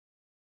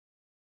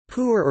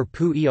Pu'er or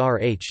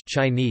Pu'er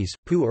Chinese,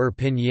 Pu'er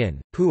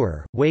pinyin,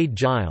 Pu'er, Wade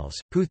Giles,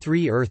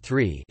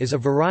 Pu3 is a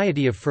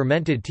variety of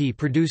fermented tea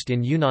produced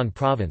in Yunnan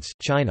province,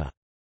 China.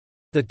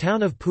 The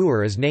town of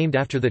Pu'er is named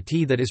after the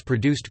tea that is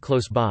produced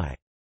close by.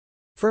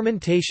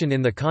 Fermentation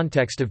in the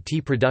context of tea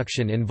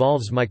production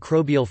involves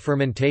microbial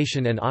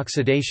fermentation and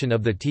oxidation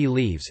of the tea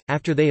leaves,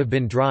 after they have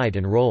been dried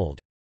and rolled.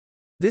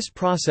 This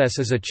process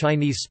is a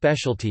Chinese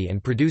specialty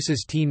and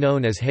produces tea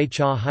known as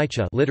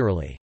haicha,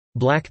 literally,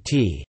 black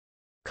tea,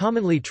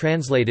 commonly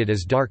translated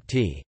as dark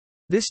tea.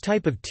 This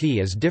type of tea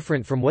is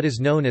different from what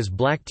is known as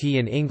black tea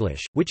in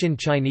English, which in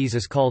Chinese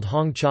is called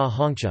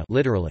hongcha,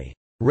 literally,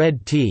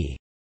 red tea.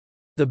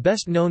 The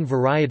best-known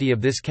variety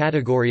of this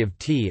category of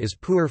tea is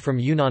Pu'er from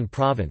Yunnan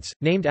province,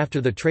 named after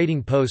the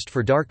trading post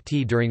for dark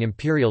tea during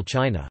Imperial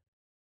China.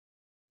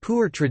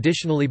 Pu'er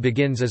traditionally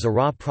begins as a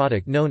raw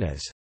product known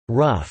as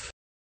rough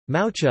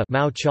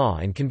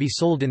iMaocha and can be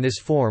sold in this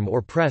form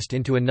or pressed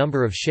into a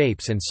number of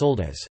shapes and sold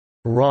as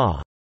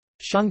raw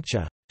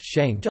shengcha.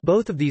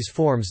 Both of these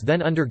forms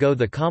then undergo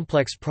the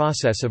complex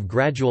process of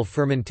gradual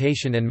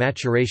fermentation and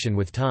maturation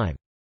with time.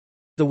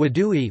 The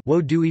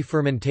Wudui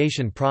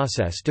fermentation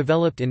process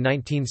developed in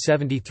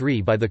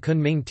 1973 by the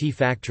Kunming Tea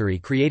Factory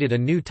created a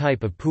new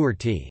type of Pu'er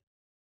tea.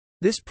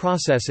 This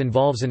process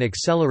involves an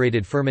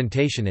accelerated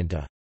fermentation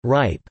into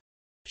ripe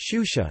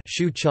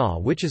shu-cha,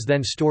 which is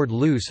then stored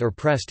loose or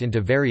pressed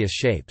into various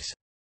shapes.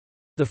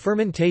 The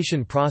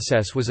fermentation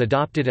process was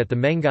adopted at the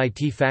Mengai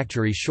Tea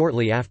Factory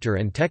shortly after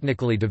and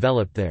technically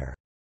developed there.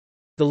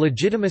 The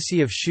legitimacy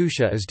of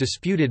shu-cha is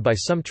disputed by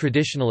some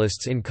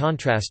traditionalists in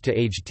contrast to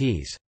aged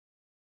teas.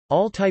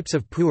 All types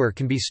of pu'er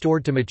can be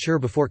stored to mature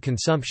before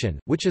consumption,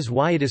 which is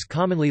why it is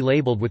commonly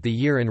labeled with the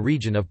year and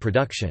region of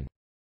production.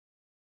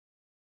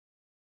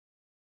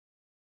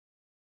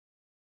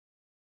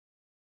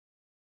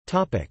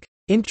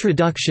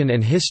 Introduction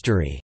and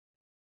history.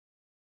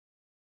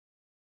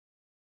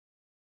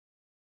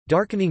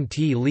 Darkening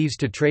tea leaves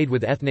to trade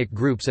with ethnic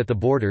groups at the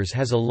borders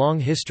has a long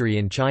history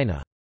in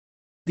China.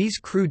 These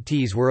crude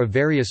teas were of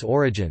various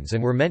origins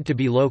and were meant to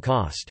be low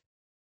cost.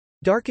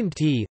 Darkened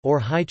tea, or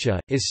haicha,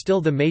 is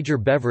still the major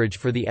beverage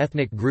for the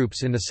ethnic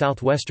groups in the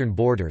southwestern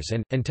borders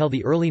and, until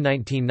the early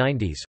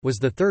 1990s, was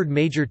the third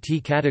major tea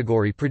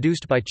category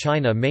produced by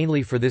China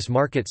mainly for this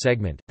market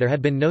segment. There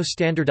had been no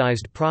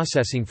standardized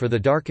processing for the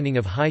darkening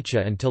of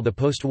haicha until the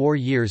post-war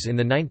years in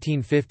the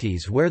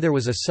 1950s, where there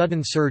was a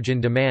sudden surge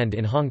in demand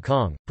in Hong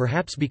Kong,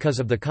 perhaps because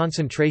of the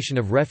concentration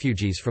of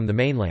refugees from the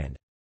mainland.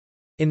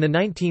 In the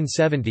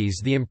 1970s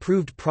the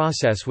improved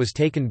process was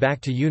taken back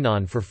to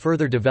Yunnan for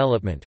further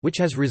development, which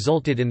has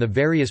resulted in the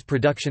various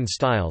production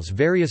styles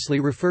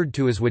variously referred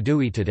to as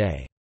Wudui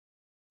today.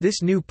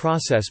 This new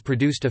process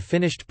produced a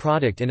finished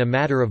product in a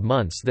matter of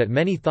months that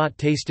many thought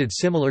tasted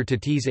similar to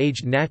teas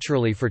aged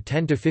naturally for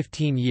 10 to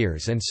 15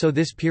 years, and so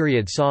this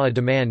period saw a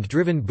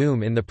demand-driven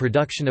boom in the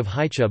production of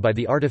haicha by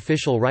the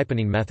artificial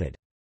ripening method.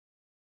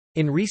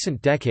 In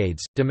recent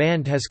decades,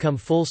 demand has come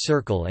full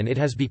circle and it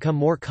has become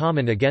more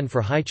common again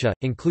for haicha,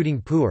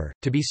 including pu'er,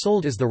 to be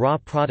sold as the raw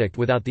product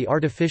without the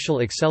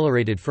artificial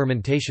accelerated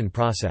fermentation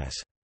process.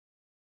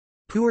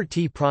 Pu'er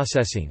tea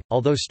processing,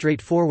 although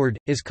straightforward,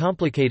 is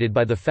complicated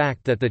by the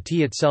fact that the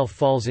tea itself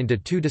falls into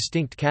two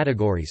distinct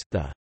categories,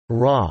 the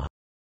raw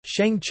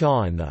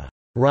shengcha and the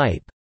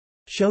ripe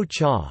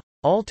shou-cha.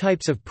 All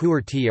types of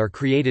pu'er tea are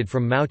created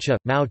from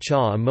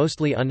iMaocha, a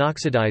mostly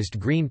unoxidized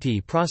green tea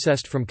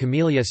processed from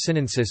Camellia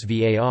sinensis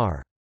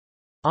var.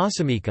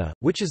 Assamica,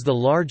 which is the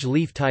large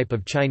leaf type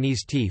of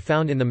Chinese tea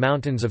found in the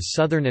mountains of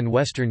southern and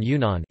western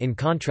Yunnan, in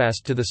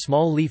contrast to the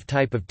small leaf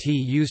type of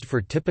tea used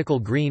for typical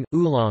green,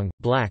 oolong,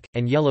 black,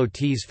 and yellow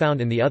teas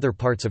found in the other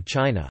parts of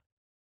China.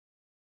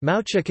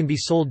 Maocha can be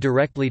sold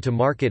directly to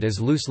market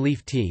as loose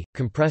leaf tea,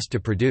 compressed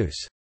to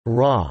produce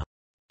raw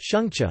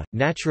shengcha,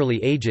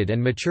 naturally aged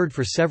and matured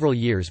for several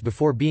years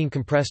before being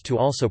compressed to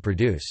also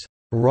produce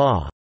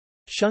raw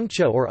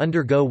shengcha or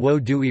undergo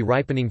Wudui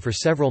ripening for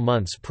several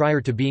months prior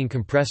to being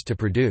compressed to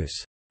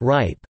produce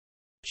ripe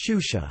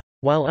shu-cha.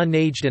 While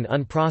unaged and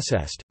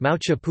unprocessed,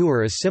 Maocha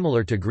pu'er is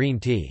similar to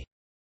green tea.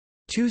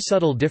 Two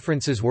subtle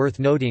differences worth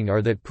noting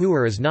are that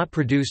pu'er is not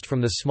produced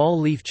from the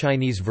small-leaf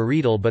Chinese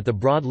varietal but the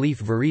broad-leaf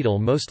varietal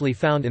mostly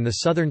found in the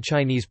southern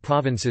Chinese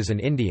provinces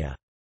and India.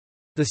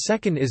 The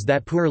second is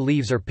that pu'er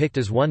leaves are picked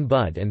as one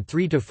bud and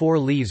 3 to 4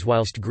 leaves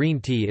whilst green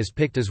tea is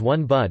picked as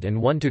one bud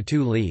and 1 to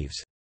 2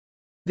 leaves.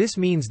 This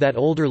means that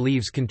older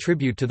leaves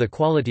contribute to the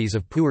qualities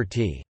of pu'er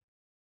tea.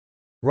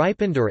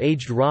 Ripened or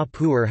aged raw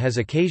pu'er has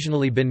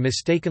occasionally been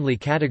mistakenly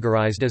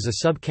categorized as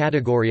a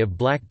subcategory of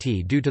black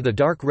tea due to the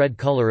dark red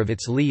color of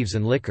its leaves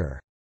and liquor.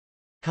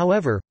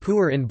 However,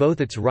 pu'er in both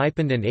its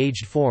ripened and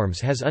aged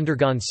forms has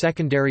undergone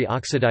secondary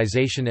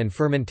oxidation and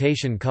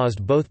fermentation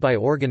caused both by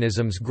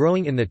organisms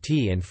growing in the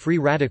tea and free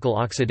radical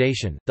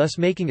oxidation, thus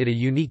making it a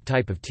unique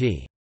type of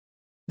tea.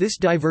 This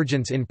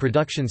divergence in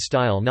production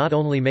style not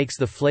only makes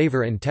the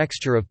flavor and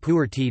texture of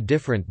pu'er tea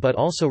different but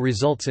also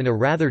results in a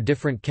rather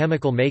different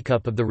chemical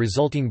makeup of the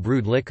resulting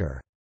brewed liquor.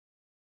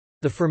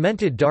 The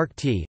fermented dark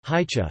tea,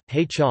 haicha,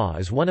 heicha,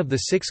 is one of the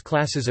 6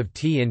 classes of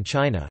tea in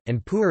China,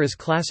 and pu'er is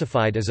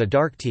classified as a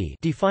dark tea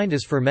defined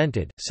as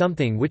fermented,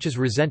 something which is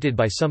resented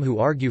by some who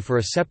argue for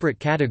a separate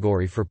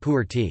category for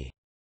pu'er tea.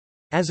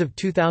 As of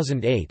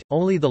 2008,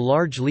 only the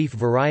large leaf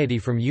variety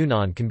from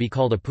Yunnan can be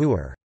called a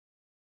pu'er.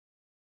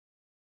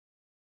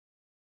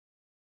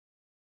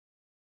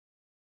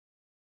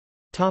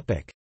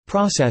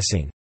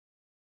 Processing.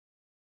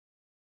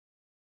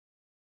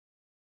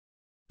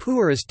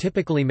 Pu'er is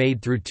typically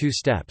made through 2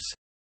 steps.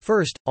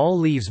 First, all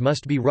leaves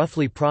must be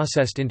roughly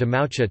processed into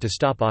maocha to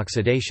stop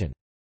oxidation.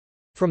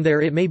 From there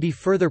it may be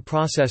further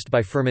processed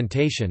by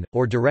fermentation,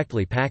 or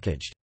directly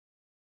packaged.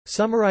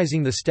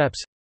 Summarizing the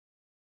steps: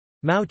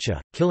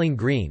 maocha, killing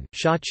green,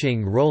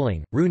 shaqing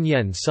rolling,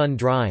 runyen sun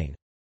drying,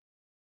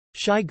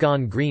 shai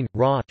gan green,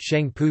 raw,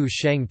 sheng pu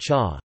sheng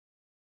cha,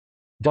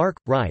 dark,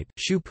 ripe,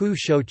 shu pu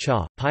shou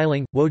cha,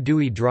 piling, wo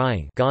dui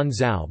drying, gan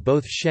zao.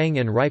 Both sheng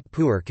and ripe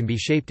pu'er can be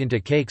shaped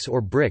into cakes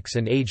or bricks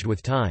and aged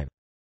with time.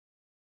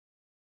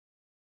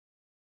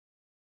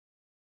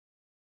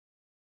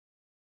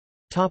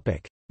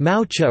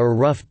 Maocha or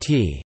rough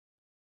tea.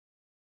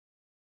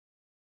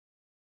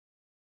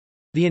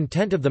 The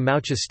intent of the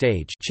maocha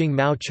stage, qing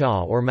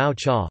maocha or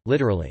maocha,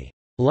 literally,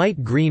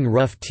 light green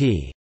rough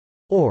tea,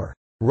 or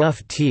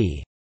rough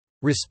tea,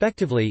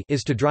 respectively,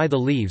 is to dry the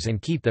leaves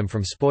and keep them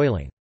from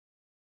spoiling.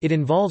 It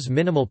involves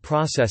minimal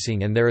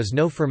processing and there is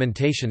no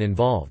fermentation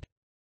involved.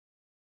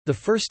 The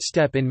first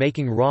step in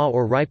making raw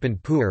or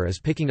ripened pu'er is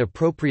picking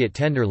appropriate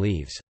tender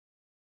leaves.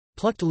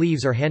 Plucked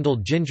leaves are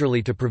handled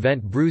gingerly to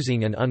prevent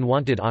bruising and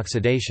unwanted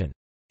oxidation.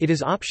 It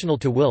is optional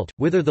to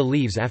wither the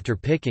leaves after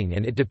picking,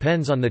 and it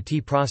depends on the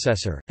tea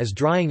processor, as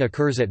drying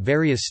occurs at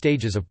various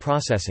stages of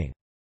processing.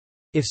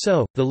 If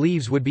so, the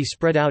leaves would be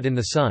spread out in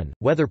the sun,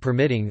 weather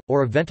permitting,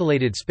 or a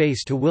ventilated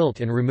space to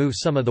wilt and remove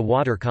some of the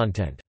water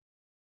content.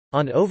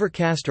 On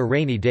overcast or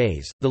rainy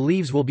days, the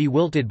leaves will be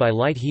wilted by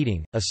light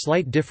heating, a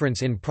slight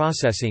difference in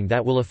processing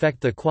that will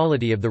affect the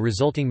quality of the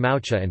resulting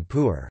maocha and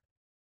pu'er.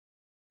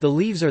 The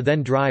leaves are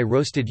then dry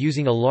roasted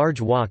using a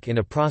large wok in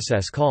a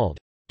process called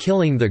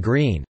killing the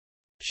green,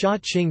 sha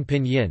qing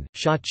pinyin,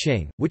 sha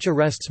qing, which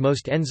arrests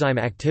most enzyme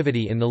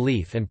activity in the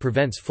leaf and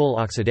prevents full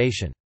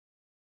oxidation.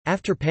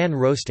 After pan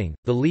roasting,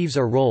 the leaves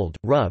are rolled,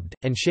 rubbed,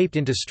 and shaped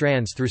into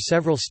strands through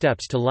several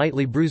steps to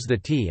lightly bruise the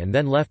tea and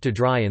then left to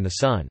dry in the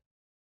sun.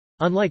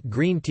 Unlike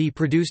green tea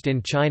produced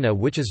in China,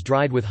 which is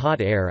dried with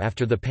hot air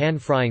after the pan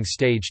frying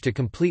stage to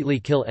completely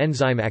kill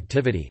enzyme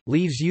activity,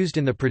 leaves used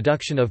in the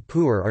production of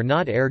pu'er are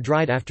not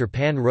air-dried after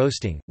pan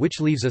roasting, which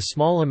leaves a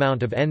small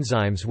amount of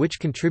enzymes which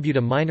contribute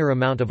a minor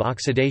amount of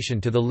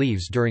oxidation to the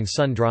leaves during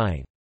sun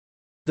drying.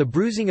 The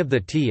bruising of the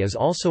tea is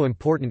also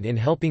important in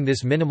helping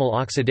this minimal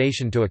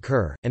oxidation to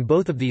occur, and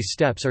both of these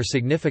steps are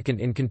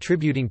significant in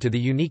contributing to the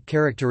unique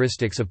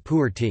characteristics of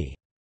pu'er tea.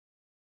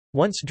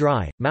 Once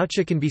dry,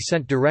 maocha can be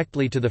sent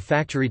directly to the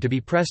factory to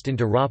be pressed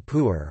into raw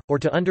pu'er, or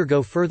to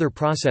undergo further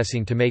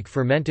processing to make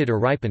fermented or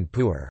ripened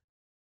pu'er.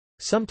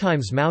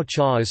 Sometimes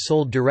maocha is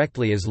sold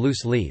directly as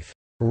loose leaf,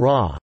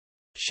 raw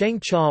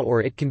sheng cha,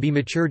 or it can be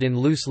matured in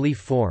loose leaf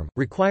form,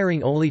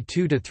 requiring only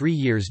 2 to 3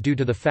 years due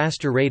to the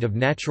faster rate of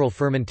natural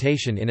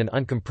fermentation in an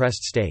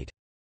uncompressed state.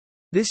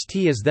 This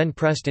tea is then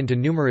pressed into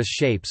numerous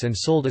shapes and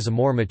sold as a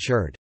more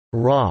matured,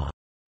 raw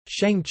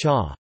sheng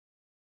cha.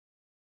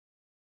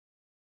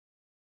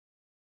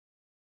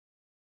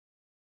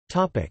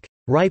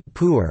 Ripe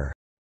pu'er.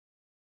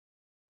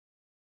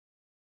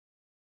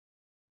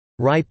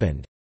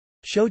 Ripened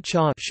shu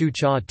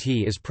cha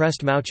tea is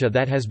pressed maocha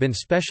that has been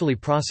specially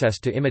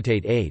processed to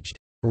imitate aged,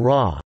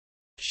 raw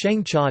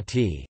sheng cha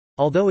tea.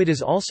 Although it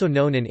is also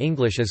known in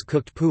English as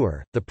cooked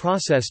pu'er, the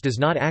process does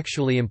not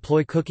actually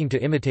employ cooking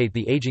to imitate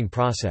the aging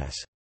process.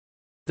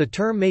 The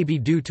term may be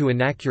due to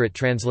inaccurate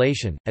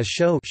translation, as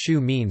shu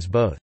means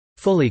both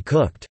fully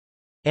cooked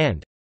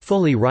and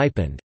fully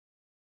ripened.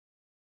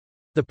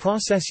 The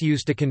process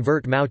used to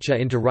convert maocha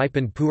into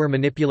ripened pu'er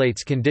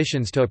manipulates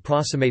conditions to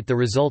approximate the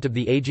result of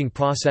the aging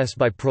process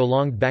by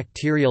prolonged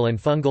bacterial and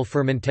fungal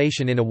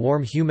fermentation in a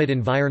warm humid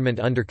environment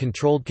under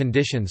controlled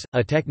conditions,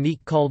 a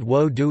technique called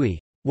wo dui,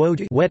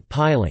 wet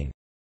piling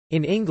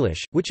in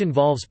English, which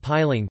involves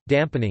piling,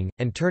 dampening,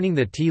 and turning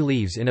the tea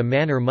leaves in a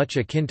manner much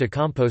akin to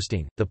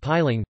composting. The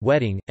piling,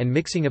 wetting, and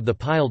mixing of the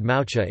piled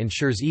maocha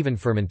ensures even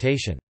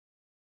fermentation.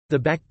 The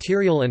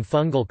bacterial and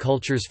fungal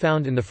cultures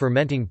found in the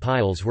fermenting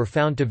piles were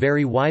found to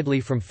vary widely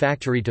from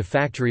factory to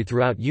factory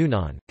throughout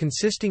Yunnan,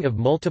 consisting of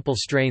multiple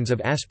strains of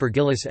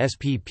Aspergillus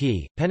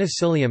spp,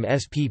 Penicillium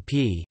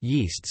spp,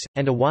 yeasts,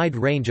 and a wide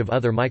range of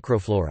other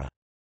microflora.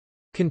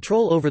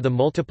 Control over the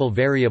multiple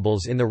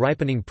variables in the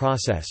ripening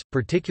process,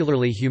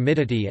 particularly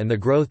humidity and the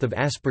growth of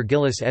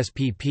Aspergillus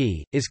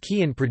spp, is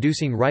key in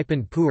producing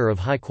ripened pu'er of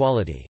high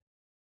quality.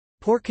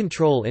 Poor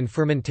control in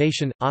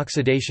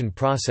fermentation-oxidation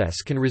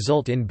process can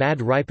result in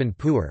bad ripened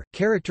pu'er,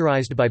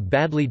 characterized by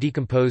badly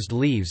decomposed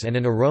leaves and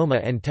an aroma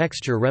and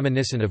texture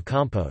reminiscent of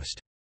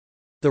compost.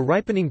 The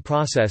ripening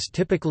process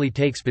typically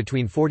takes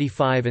between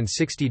 45 and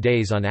 60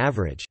 days on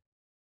average.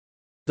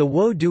 The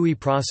Wo Dui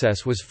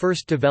process was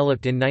first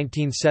developed in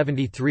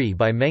 1973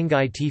 by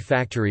Mengai Tea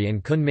Factory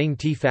and Kunming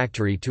Tea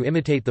Factory to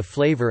imitate the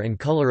flavor and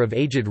color of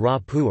aged raw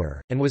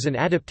pu'er, and was an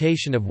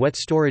adaptation of wet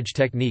storage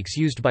techniques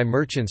used by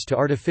merchants to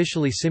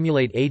artificially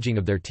simulate aging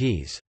of their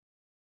teas.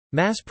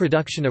 Mass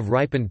production of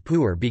ripened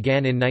pu'er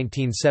began in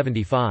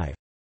 1975.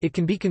 It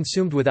can be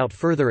consumed without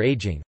further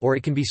aging, or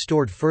it can be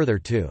stored further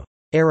to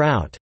air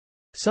out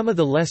some of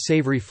the less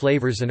savory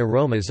flavors and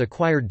aromas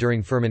acquired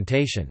during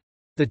fermentation.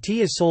 The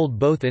tea is sold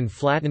both in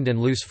flattened and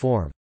loose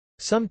form.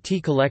 Some tea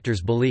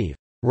collectors believe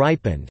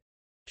ripened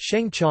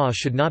sheng cha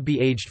should not be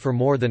aged for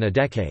more than a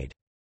decade.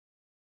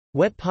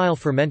 Wet pile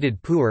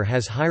fermented pu'er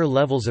has higher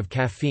levels of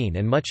caffeine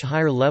and much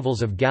higher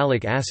levels of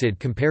gallic acid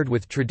compared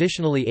with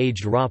traditionally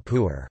aged raw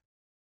pu'er.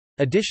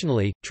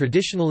 Additionally,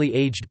 traditionally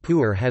aged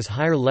pu'er has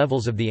higher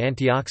levels of the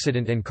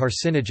antioxidant and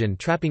carcinogen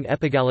trapping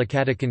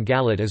epigallocatechin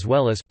gallate as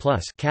well as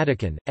plus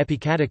catechin,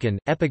 epicatechin,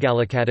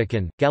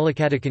 epigallocatechin,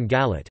 gallocatechin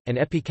gallate, and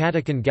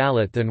epicatechin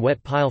gallate than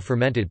wet pile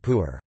fermented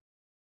pu'er.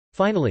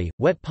 Finally,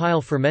 wet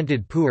pile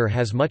fermented pu'er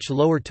has much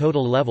lower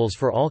total levels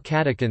for all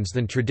catechins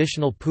than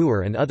traditional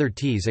pu'er and other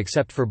teas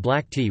except for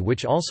black tea,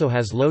 which also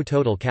has low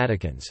total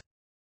catechins.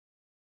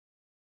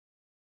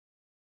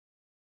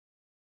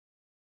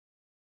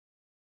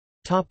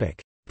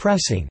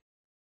 Pressing.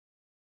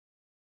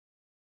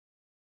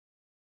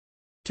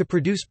 To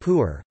produce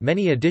pu'er,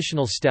 many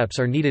additional steps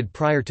are needed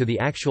prior to the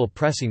actual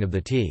pressing of the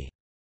tea.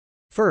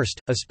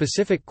 First, a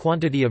specific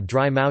quantity of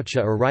dry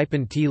iMaocha or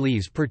ripened tea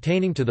leaves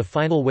pertaining to the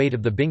final weight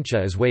of the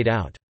bingcha is weighed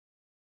out.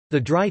 The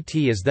dry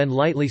tea is then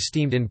lightly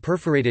steamed in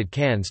perforated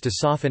cans to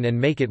soften and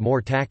make it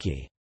more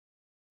tacky.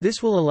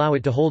 This will allow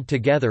it to hold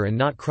together and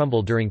not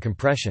crumble during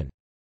compression.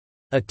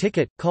 A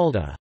ticket, called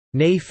a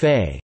nei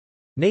fei,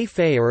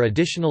 or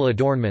additional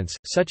adornments,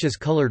 such as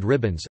colored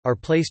ribbons, are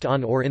placed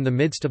on or in the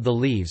midst of the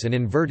leaves and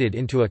inverted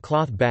into a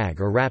cloth bag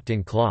or wrapped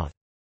in cloth.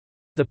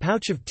 The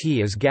pouch of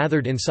tea is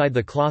gathered inside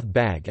the cloth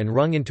bag and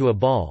wrung into a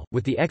ball,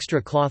 with the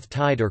extra cloth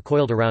tied or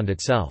coiled around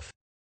itself.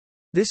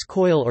 This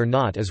coil or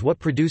knot is what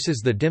produces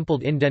the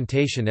dimpled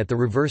indentation at the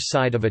reverse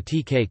side of a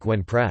tea cake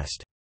when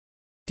pressed.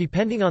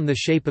 Depending on the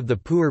shape of the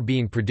pu'er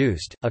being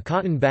produced, a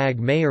cotton bag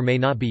may or may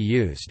not be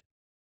used.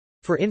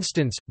 For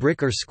instance,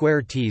 brick or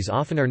square teas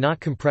often are not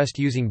compressed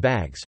using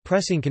bags.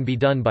 Pressing can be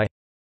done by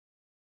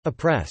a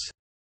press.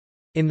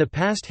 In the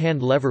past,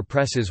 hand lever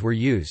presses were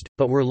used,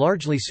 but were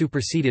largely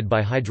superseded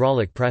by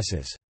hydraulic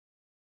presses.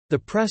 The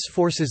press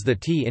forces the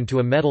tea into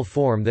a metal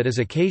form that is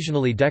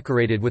occasionally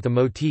decorated with a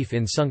motif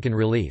in sunken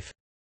relief.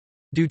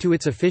 Due to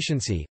its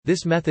efficiency,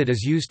 this method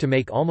is used to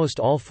make almost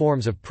all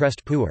forms of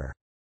pressed pu'er.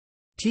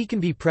 Tea can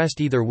be pressed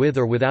either with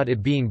or without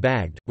it being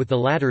bagged, with the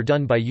latter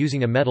done by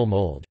using a metal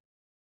mold.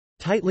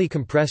 Tightly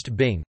compressed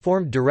bing,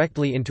 formed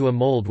directly into a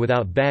mold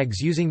without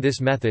bags using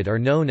this method, are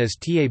known as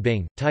tie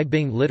bing, tai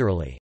bing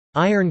literally,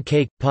 iron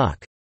cake,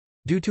 puck,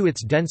 due to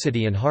its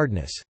density and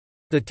hardness.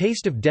 The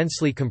taste of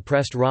densely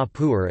compressed raw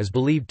pu'er is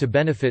believed to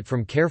benefit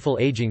from careful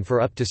aging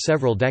for up to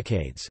several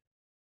decades.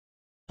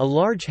 A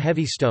large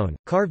heavy stone,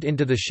 carved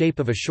into the shape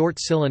of a short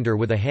cylinder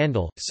with a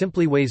handle,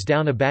 simply weighs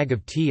down a bag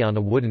of tea on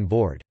a wooden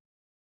board.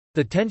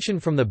 The tension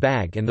from the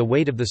bag and the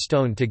weight of the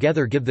stone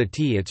together give the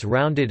tea its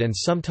rounded and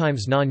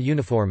sometimes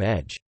non-uniform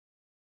edge.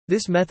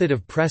 This method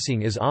of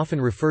pressing is often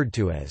referred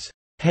to as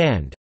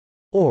hand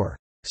or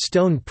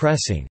stone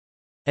pressing,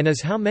 and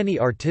as how many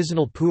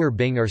artisanal pu'er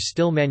bing are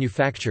still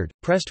manufactured.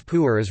 Pressed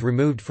pu'er is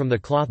removed from the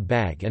cloth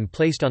bag and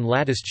placed on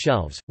latticed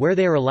shelves, where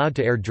they are allowed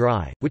to air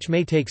dry, which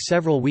may take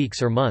several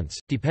weeks or months,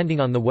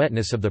 depending on the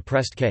wetness of the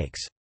pressed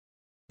cakes.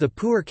 The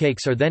pu'er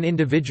cakes are then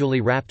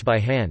individually wrapped by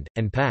hand,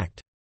 and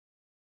packed.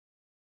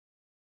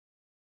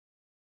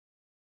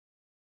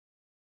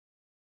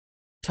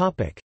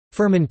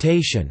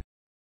 Fermentation.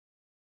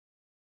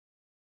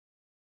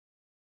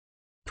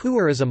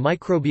 Pu'er is a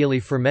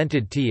microbially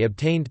fermented tea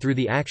obtained through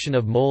the action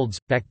of molds,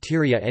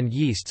 bacteria and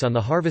yeasts on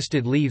the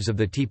harvested leaves of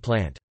the tea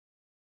plant.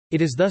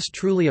 It is thus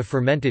truly a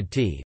fermented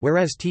tea,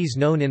 whereas teas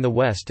known in the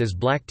West as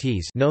black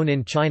teas, known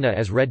in China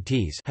as red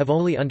teas, have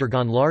only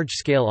undergone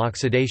large-scale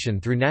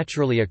oxidation through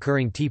naturally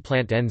occurring tea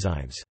plant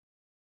enzymes.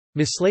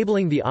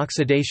 Mislabeling the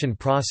oxidation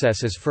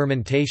process as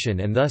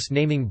fermentation and thus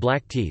naming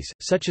black teas,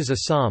 such as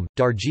Assam,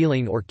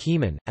 Darjeeling or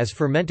Keeman, as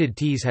fermented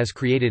teas has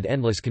created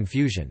endless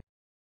confusion.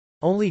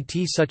 Only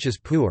tea such as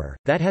pu'er,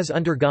 that has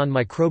undergone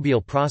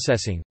microbial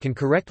processing, can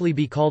correctly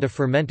be called a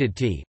fermented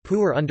tea.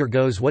 Pu'er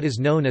undergoes what is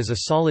known as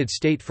a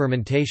solid-state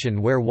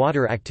fermentation where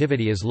water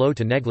activity is low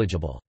to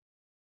negligible.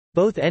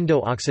 Both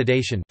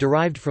endo-oxidation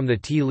derived from the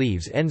tea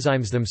leaves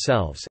enzymes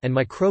themselves and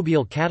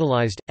microbial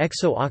catalyzed,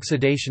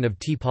 exo-oxidation of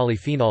tea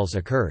polyphenols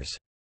occurs.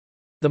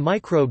 The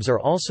microbes are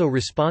also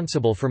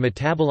responsible for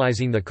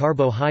metabolizing the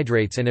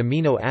carbohydrates and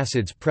amino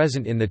acids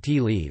present in the tea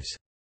leaves.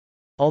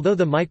 Although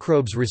the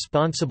microbes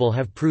responsible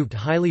have proved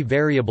highly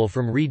variable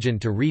from region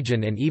to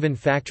region and even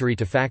factory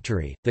to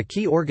factory, the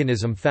key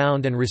organism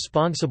found and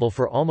responsible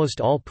for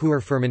almost all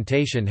pu'er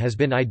fermentation has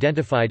been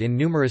identified in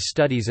numerous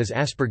studies as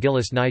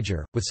Aspergillus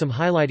niger, with some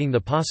highlighting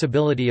the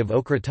possibility of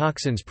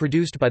ochratoxins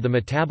produced by the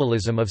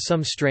metabolism of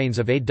some strains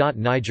of A.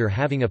 niger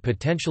having a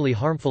potentially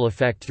harmful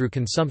effect through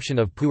consumption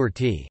of pu'er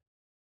tea.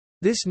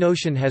 This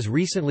notion has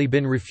recently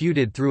been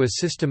refuted through a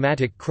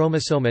systematic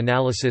chromosome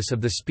analysis of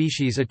the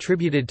species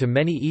attributed to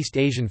many East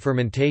Asian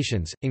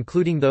fermentations,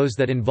 including those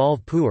that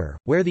involve pu'er,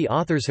 where the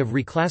authors have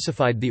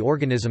reclassified the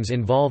organisms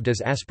involved as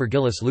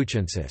Aspergillus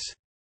luchensis.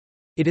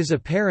 It is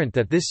apparent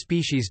that this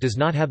species does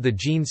not have the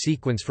gene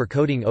sequence for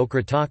coding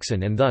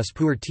ochratoxin, and thus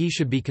pu'er tea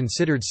should be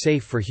considered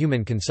safe for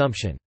human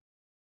consumption.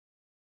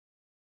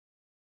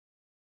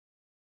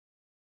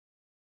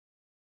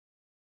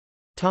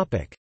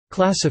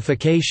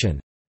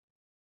 Classification.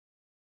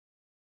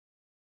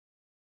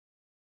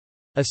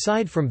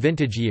 Aside from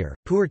vintage year,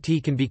 pu'er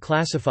tea can be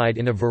classified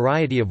in a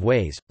variety of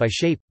ways, by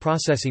shape,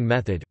 processing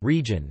method,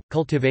 region,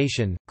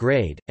 cultivation,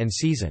 grade, and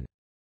season.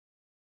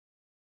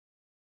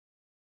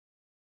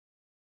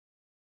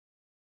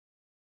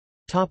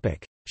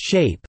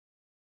 Shape.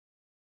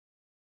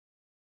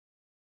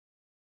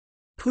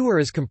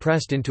 Pu'er is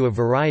compressed into a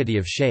variety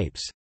of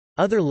shapes.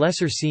 Other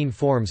lesser-seen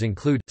forms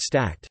include,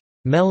 stacked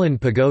melon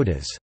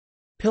pagodas,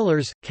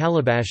 pillars,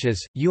 calabashes,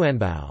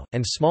 yuanbao,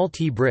 and small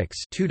tea bricks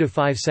 2 to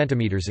 5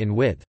 cm in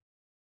width.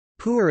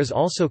 Pu'er is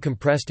also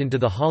compressed into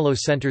the hollow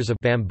centers of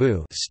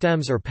bamboo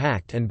stems or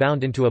packed and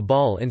bound into a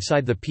ball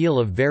inside the peel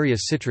of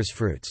various citrus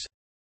fruits.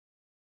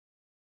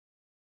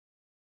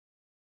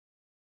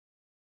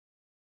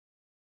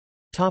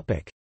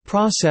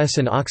 Process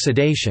and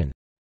oxidation.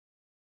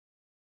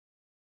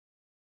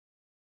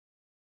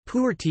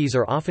 Pu'er teas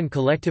are often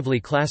collectively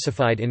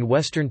classified in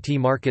Western tea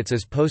markets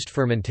as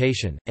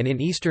post-fermentation, and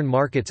in Eastern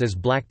markets as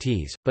black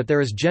teas, but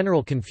there is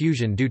general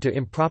confusion due to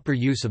improper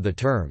use of the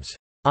terms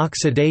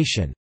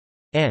oxidation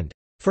and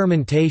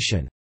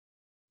fermentation.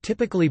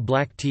 Typically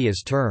black tea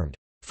is termed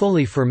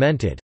fully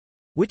fermented,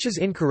 which is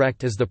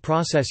incorrect as the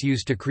process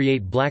used to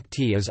create black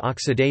tea is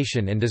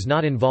oxidation and does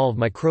not involve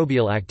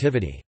microbial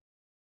activity.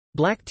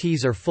 Black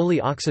teas are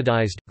fully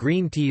oxidized,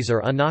 green teas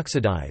are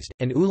unoxidized,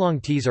 and oolong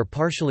teas are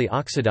partially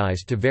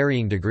oxidized to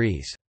varying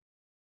degrees.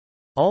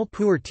 All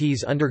pu'er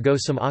teas undergo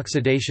some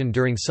oxidation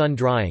during sun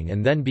drying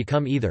and then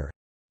become either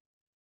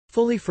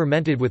fully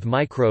fermented with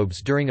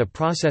microbes during a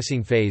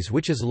processing phase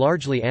which is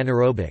largely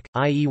anaerobic,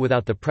 i.e.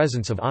 without the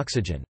presence of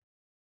oxygen.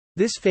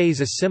 This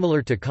phase is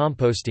similar to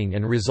composting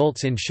and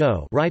results in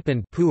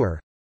ripened pu'er,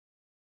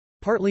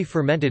 partly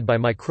fermented by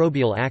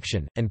microbial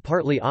action, and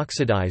partly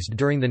oxidized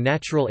during the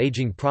natural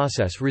aging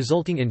process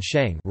resulting in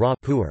sheng raw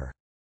pu'er.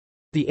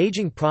 The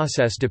aging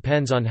process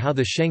depends on how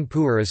the sheng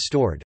pu'er is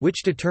stored,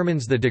 which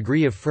determines the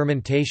degree of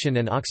fermentation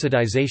and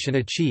oxidization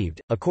achieved.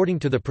 According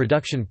to the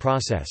production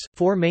process,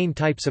 4 main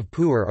types of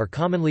pu'er are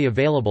commonly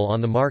available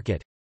on the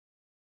market.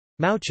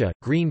 Maocha,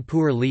 green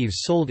pu'er leaves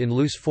sold in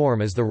loose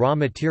form as the raw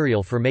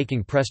material for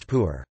making pressed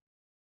pu'er.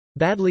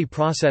 Badly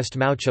processed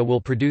maocha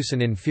will produce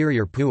an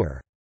inferior pu'er.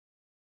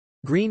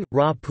 Green,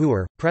 raw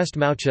pu'er, pressed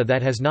maocha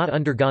that has not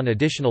undergone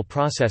additional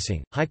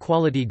processing.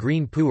 High-quality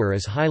green pu'er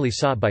is highly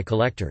sought by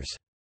collectors.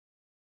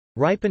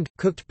 Ripened,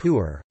 cooked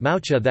pu'er,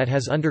 maocha that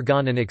has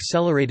undergone an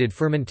accelerated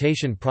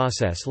fermentation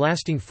process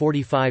lasting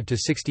 45 to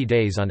 60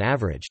 days on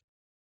average.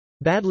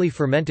 Badly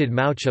fermented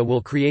maocha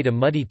will create a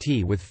muddy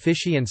tea with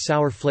fishy and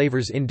sour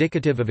flavors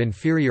indicative of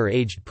inferior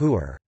aged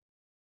pu'er.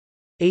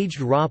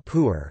 Aged raw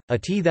pu'er, a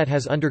tea that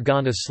has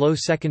undergone a slow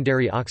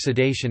secondary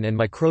oxidation and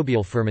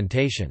microbial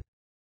fermentation.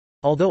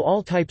 Although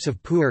all types of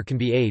pu'er can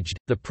be aged,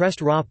 the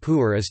pressed raw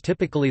pu'er is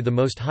typically the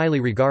most highly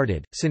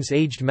regarded, since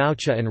aged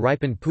maocha and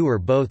ripened pu'er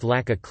both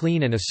lack a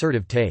clean and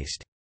assertive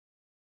taste.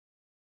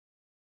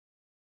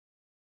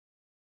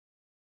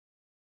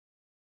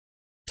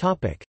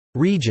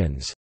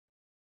 Regions.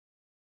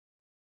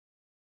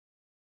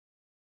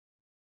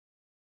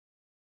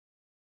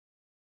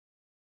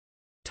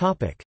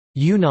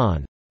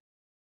 Yunnan.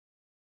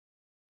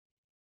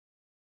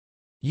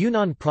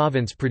 Yunnan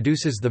province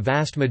produces the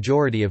vast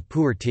majority of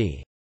pu'er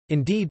tea.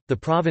 Indeed, the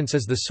province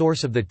is the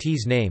source of the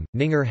tea's name,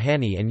 Ning'er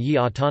Hani and Yi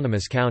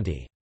Autonomous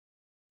County.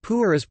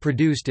 Pu'er is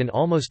produced in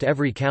almost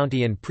every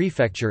county and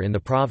prefecture in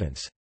the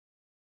province.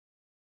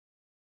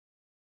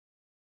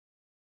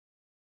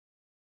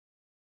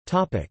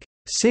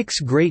 6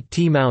 Great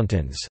Tea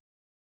Mountains.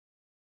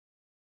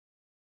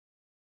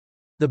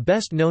 The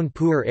best-known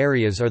pu'er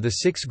areas are the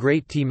 6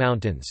 Great Tea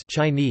Mountains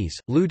Chinese,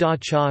 Lu Da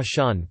Cha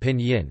Shan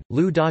Pinyin,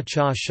 Lu Da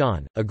Cha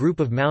Shan, a group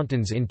of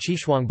mountains in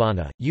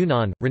Xishuangbanna,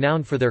 Yunnan,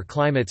 renowned for their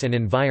climates and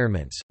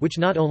environments, which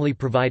not only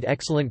provide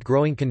excellent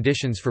growing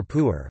conditions for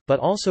pu'er, but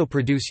also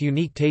produce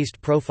unique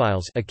taste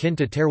profiles akin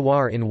to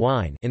terroir in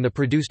wine in the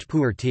produced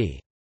pu'er tea.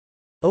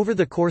 Over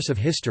the course of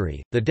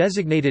history, the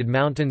designated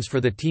mountains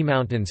for the tea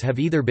mountains have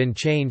either been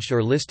changed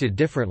or listed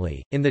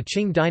differently. In the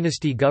Qing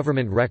dynasty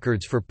government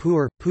records for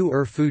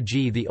Pu'er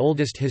Fuji, the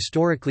oldest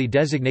historically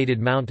designated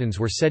mountains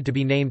were said to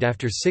be named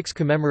after 6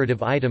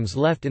 commemorative items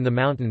left in the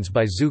mountains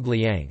by Zhuge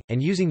Liang,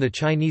 and using the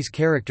Chinese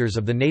characters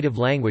of the native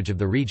language of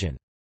the region.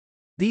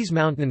 These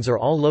mountains are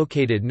all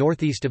located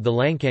northeast of the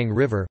Langkang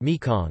River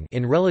Mekong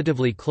in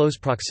relatively close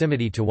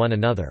proximity to one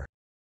another.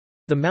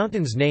 The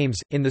mountains' names,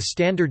 in the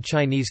standard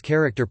Chinese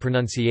character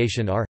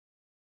pronunciation are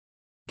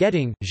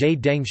Geding, Zhe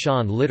Deng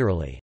Shan,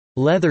 literally,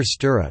 leather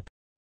stirrup.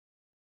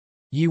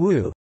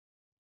 Yiwu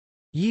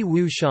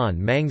Yiwu Shan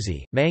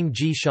Mangzi, Mang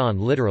Ji Shan,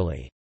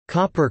 literally,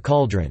 copper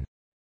cauldron.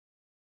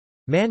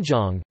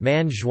 Manjiang,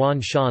 Man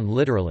Zhuan Shan,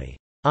 literally,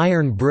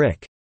 iron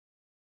brick.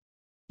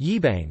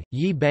 Yibang,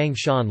 Yi Bang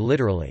Shan,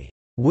 literally,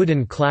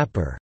 wooden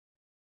clapper.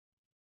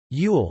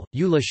 Yule,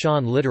 Yula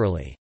Shan,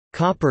 literally,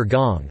 copper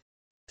gong.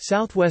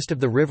 Southwest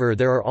of the river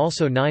there are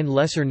also 9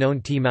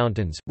 lesser-known tea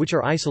mountains, which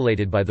are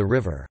isolated by the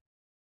river.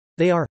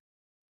 They are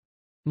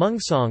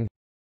Mungsong,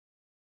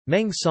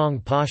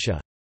 Mengsong Pasha,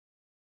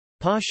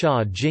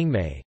 Pasha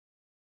Jingmei,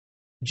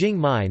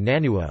 Jingmai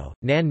Nanuo,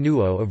 Nan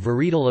Nuo. A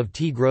varietal of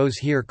tea grows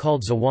here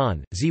called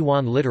Ziwan,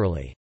 Ziwan,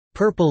 literally,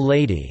 purple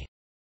lady,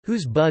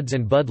 whose buds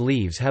and bud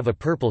leaves have a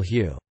purple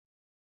hue.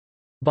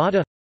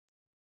 Bada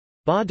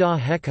Bada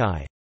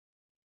Hekai,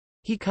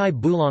 Hekai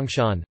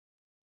Bulangshan,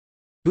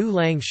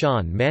 Bulang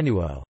Shan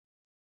Manuo,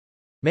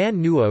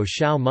 Man Nuo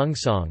Xiao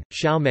Mungsong,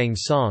 Xiao Meng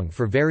Song.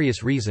 For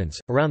various reasons,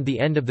 around the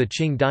end of the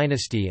Qing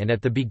dynasty and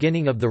at the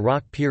beginning of the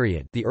Rock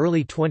period, the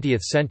early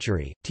 20th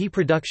century, tea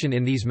production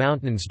in these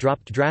mountains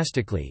dropped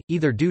drastically,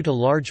 either due to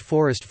large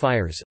forest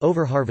fires,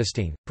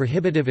 overharvesting,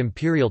 prohibitive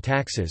imperial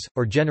taxes,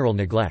 or general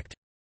neglect.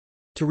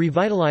 To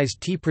revitalize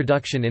tea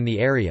production in the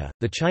area,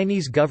 the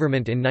Chinese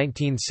government in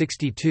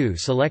 1962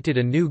 selected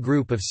a new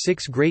group of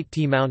 6 great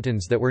tea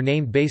mountains that were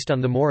named based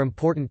on the more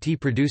important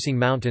tea-producing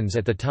mountains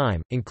at the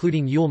time,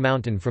 including Yule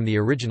Mountain from the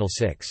original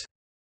 6.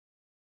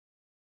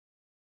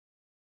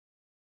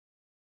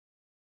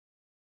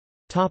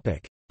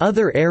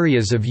 Other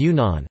areas of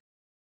Yunnan.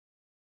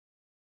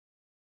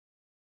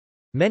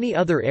 Many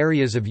other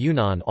areas of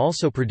Yunnan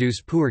also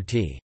produce pu'er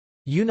tea.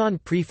 Yunnan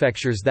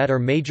prefectures that are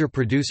major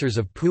producers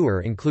of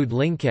pu'er include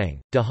Linkang,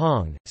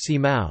 Dahong,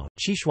 Simao,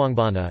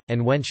 Xishuangbanna,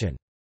 and Wenshan.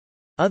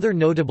 Other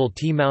notable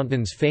tea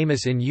mountains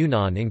famous in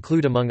Yunnan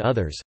include, among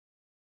others,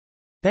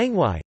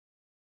 Bangwai,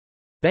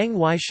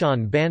 Bangwai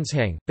Shan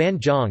Banzhang,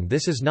 Banjiang.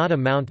 This is not a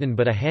mountain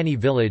but a Hani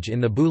village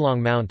in the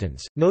Bulong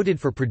Mountains,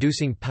 noted for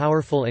producing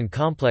powerful and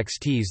complex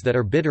teas that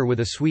are bitter with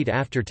a sweet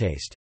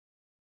aftertaste.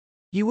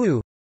 Yiwu,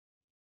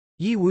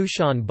 Yiwu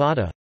Shan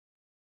Bada,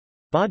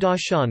 Bada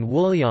Shan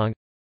Wuliang,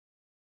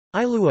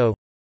 Iluo,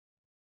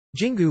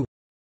 Jinggu,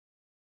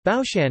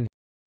 Baoshan.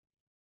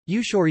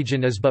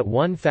 Eushorigin is but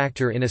one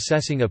factor in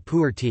assessing a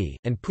pu'er tea,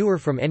 and pu'er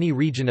from any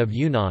region of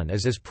Yunnan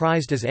is as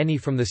prized as any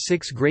from the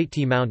 6 great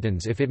tea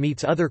mountains if it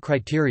meets other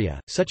criteria,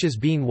 such as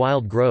being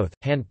wild growth,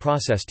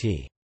 hand-processed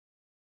tea.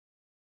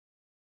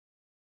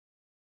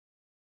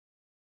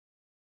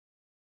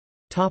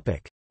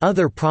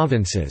 Other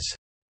provinces.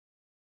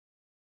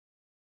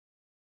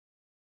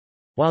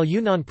 While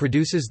Yunnan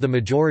produces the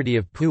majority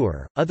of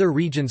pu'er, other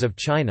regions of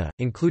China,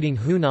 including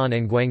Hunan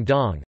and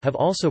Guangdong, have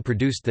also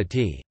produced the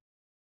tea.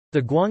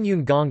 The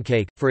Guangyun gong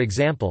cake, for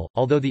example,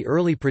 although the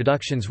early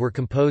productions were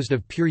composed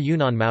of pure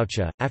Yunnan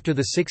maocha, after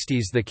the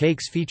 60s the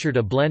cakes featured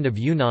a blend of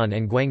Yunnan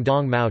and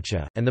Guangdong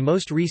maocha, and the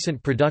most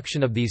recent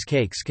production of these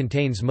cakes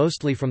contains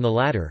mostly from the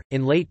latter.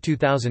 In late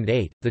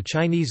 2008, the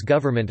Chinese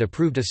government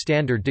approved a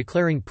standard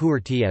declaring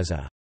pu'er tea as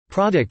a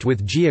product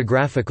with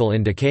geographical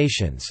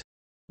indications,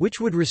 which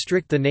would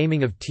restrict the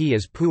naming of tea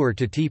as pu'er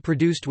to tea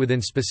produced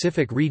within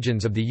specific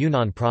regions of the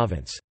Yunnan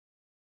province.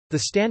 The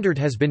standard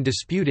has been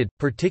disputed,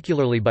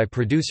 particularly by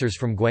producers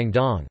from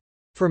Guangdong.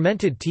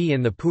 Fermented tea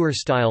in the pu'er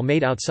style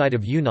made outside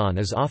of Yunnan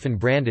is often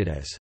branded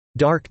as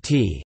dark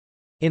tea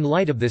in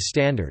light of this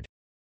standard.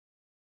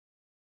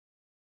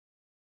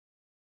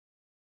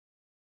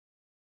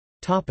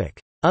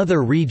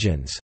 Other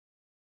regions.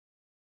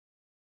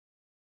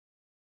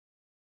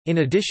 In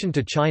addition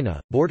to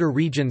China, border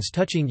regions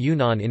touching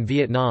Yunnan in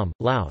Vietnam,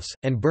 Laos,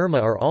 and Burma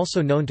are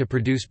also known to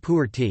produce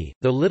pu'er tea,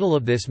 though little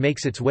of this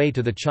makes its way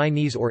to the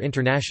Chinese or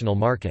international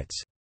markets.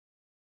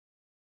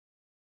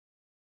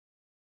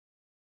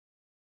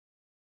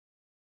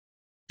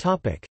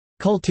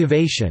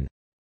 Cultivation.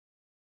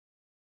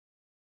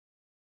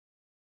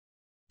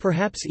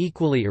 Perhaps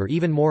equally or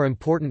even more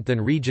important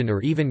than region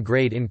or even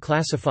grade in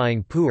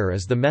classifying pu'er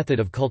is the method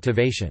of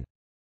cultivation.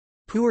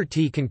 Pu'er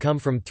tea can come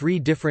from 3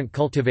 different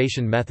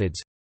cultivation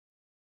methods.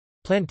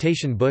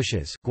 Plantation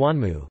bushes,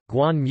 Guanmu,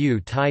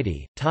 Guanmu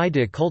Taidi,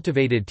 Taide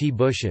cultivated tea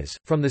bushes,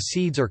 from the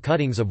seeds or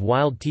cuttings of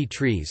wild tea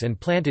trees and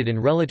planted in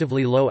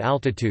relatively low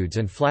altitudes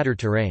and flatter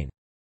terrain.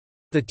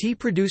 The tea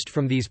produced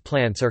from these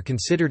plants are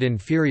considered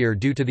inferior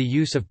due to the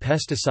use of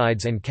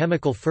pesticides and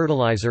chemical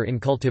fertilizer in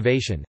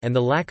cultivation, and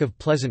the lack of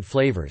pleasant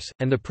flavors,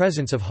 and the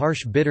presence of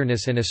harsh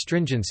bitterness and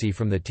astringency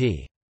from the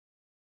tea.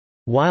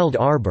 Wild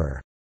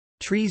arbor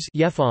Trees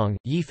Yefang,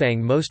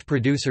 Yifang. Most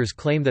producers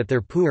claim that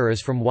their pu'er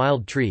is from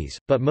wild trees,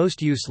 but most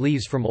use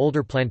leaves from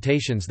older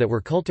plantations that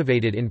were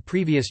cultivated in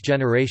previous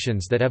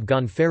generations that have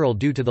gone feral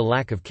due to the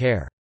lack of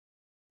care.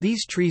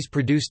 These trees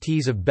produce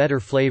teas of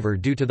better flavor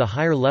due to the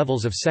higher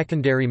levels of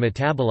secondary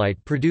metabolite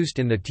produced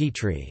in the tea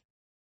tree.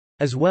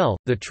 As well,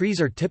 the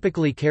trees are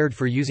typically cared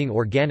for using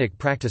organic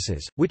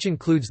practices, which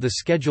includes the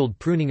scheduled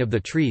pruning of the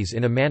trees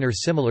in a manner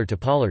similar to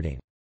pollarding.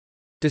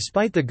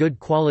 Despite the good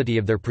quality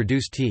of their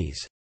produced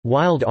teas,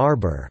 wild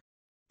arbor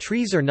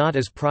trees are not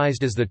as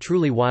prized as the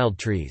truly wild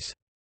trees.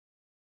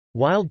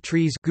 Wild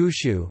trees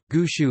gushu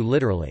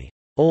literally,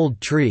 old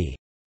tree.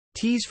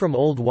 Teas from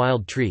old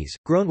wild trees,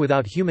 grown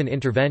without human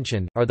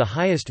intervention, are the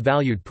highest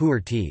valued pu'er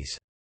teas.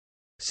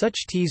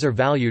 Such teas are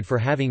valued for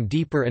having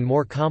deeper and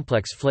more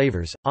complex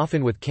flavors,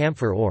 often with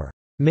camphor or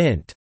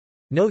mint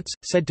notes,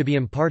 said to be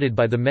imparted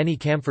by the many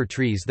camphor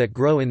trees that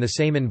grow in the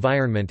same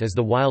environment as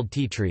the wild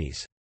tea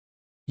trees.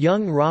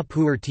 Young raw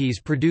pu'er teas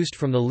produced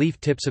from the leaf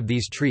tips of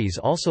these trees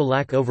also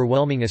lack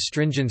overwhelming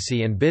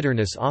astringency and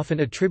bitterness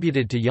often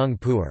attributed to young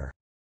pu'er.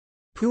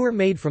 Pu'er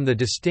made from the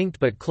distinct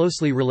but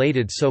closely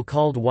related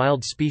so-called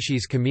wild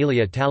species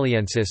Camellia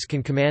thaliensis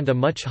can command a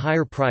much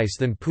higher price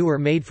than pu'er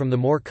made from the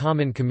more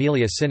common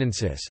Camellia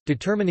sinensis.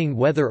 Determining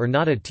whether or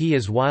not a tea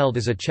is wild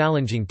is a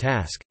challenging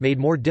task, made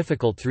more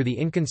difficult through the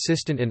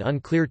inconsistent and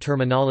unclear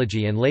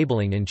terminology and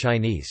labeling in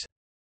Chinese.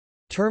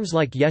 Terms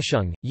like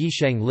yesheng,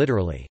 yisheng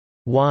literally,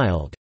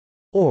 wild,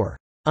 or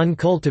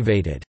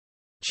uncultivated,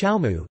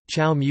 chaomu,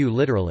 chaomu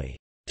literally,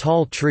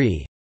 tall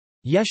tree,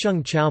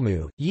 yesheng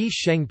chaomu, yi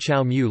sheng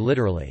chaomu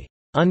literally,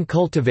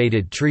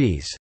 uncultivated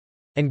trees,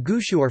 and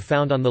gushu are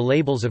found on the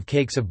labels of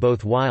cakes of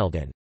both wild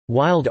and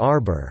wild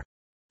arbor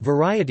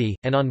variety,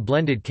 and on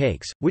blended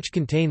cakes, which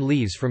contain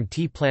leaves from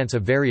tea plants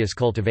of various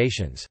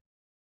cultivations.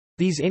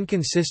 These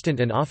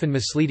inconsistent and often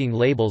misleading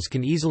labels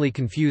can easily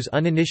confuse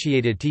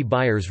uninitiated tea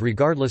buyers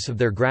regardless of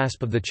their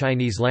grasp of the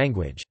Chinese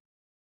language.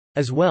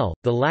 As well,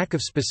 the lack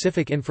of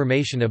specific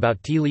information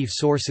about tea leaf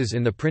sources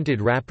in the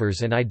printed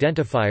wrappers and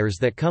identifiers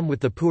that come with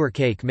the pu'er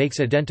cake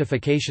makes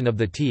identification of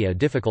the tea a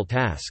difficult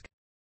task.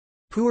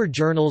 Pu'er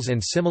journals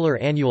and similar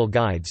annual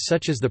guides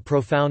such as the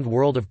Profound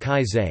World of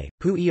Kai Zhe,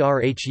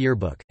 Pu'er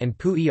Yearbook, and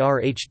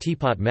Pu'er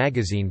Teapot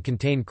magazine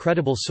contain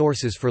credible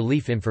sources for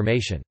leaf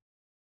information.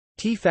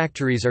 Tea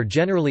factories are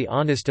generally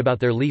honest about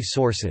their leaf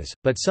sources,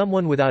 but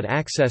someone without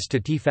access to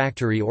tea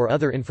factory or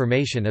other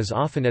information is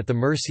often at the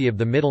mercy of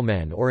the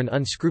middleman or an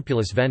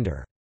unscrupulous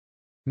vendor.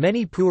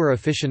 Many pu'er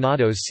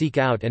aficionados seek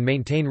out and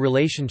maintain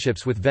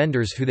relationships with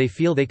vendors who they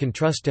feel they can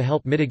trust to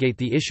help mitigate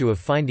the issue of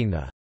finding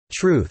the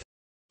truth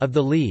of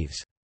the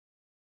leaves.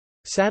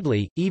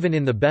 Sadly, even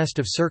in the best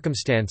of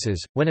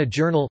circumstances, when a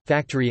journal,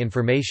 factory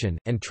information,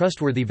 and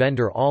trustworthy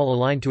vendor all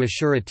align to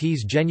assure a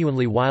tea's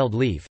genuinely wild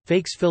leaf,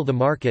 fakes fill the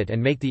market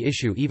and make the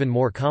issue even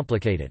more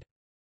complicated.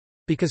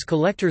 Because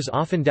collectors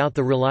often doubt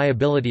the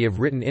reliability of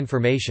written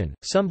information,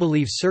 some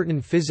believe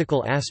certain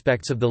physical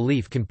aspects of the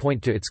leaf can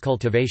point to its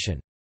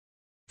cultivation.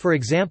 For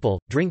example,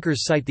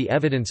 drinkers cite the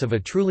evidence of a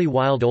truly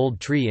wild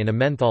old tree in a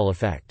menthol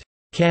effect,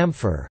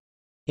 camphor,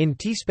 in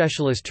tea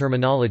specialist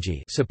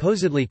terminology,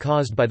 supposedly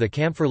caused by the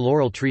camphor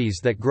laurel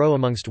trees that grow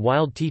amongst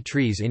wild tea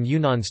trees in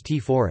Yunnan's tea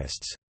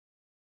forests.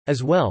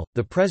 As well,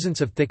 the presence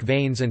of thick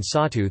veins and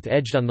sawtooth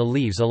edged on the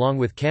leaves along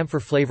with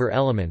camphor flavor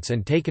elements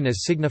and taken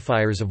as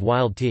signifiers of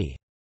wild tea.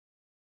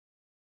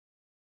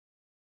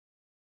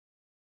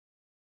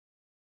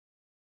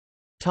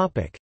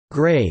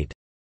 Grade.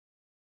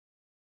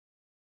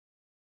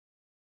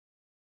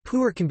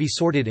 Pu'er can be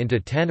sorted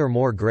into 10 or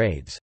more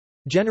grades.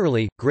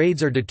 Generally,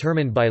 grades are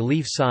determined by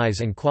leaf size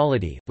and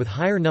quality, with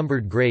higher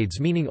numbered grades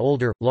meaning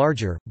older,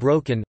 larger,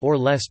 broken, or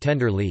less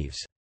tender leaves.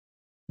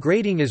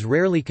 Grading is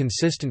rarely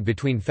consistent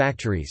between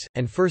factories,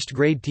 and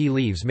first-grade tea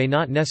leaves may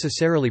not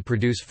necessarily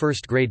produce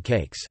first-grade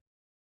cakes.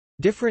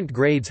 Different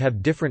grades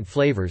have different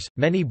flavors.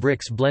 Many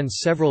bricks blend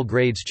several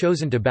grades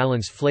chosen to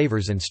balance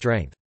flavors and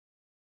strength.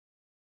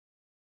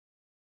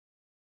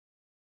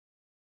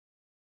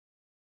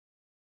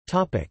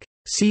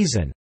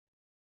 Season.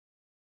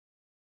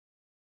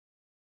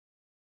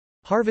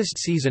 Harvest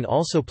season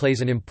also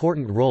plays an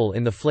important role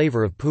in the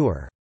flavor of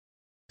pu'er.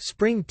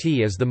 Spring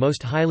tea is the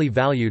most highly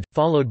valued,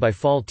 followed by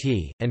fall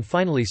tea, and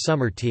finally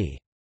summer tea.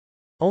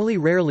 Only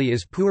rarely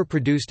is pu'er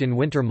produced in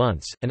winter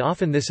months, and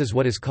often this is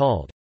what is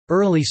called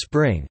early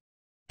spring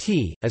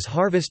tea, as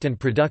harvest and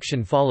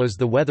production follows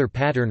the weather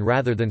pattern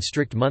rather than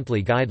strict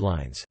monthly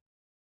guidelines.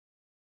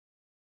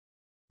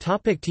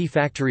 Tea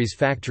factories.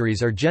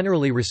 Factories are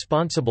generally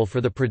responsible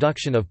for the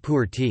production of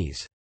pu'er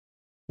teas.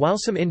 While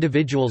some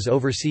individuals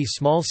oversee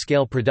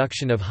small-scale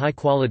production of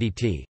high-quality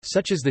tea,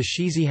 such as the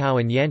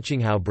Shizihao and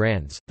Yanqinghao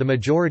brands, the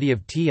majority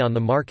of tea on the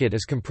market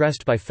is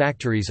compressed by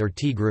factories or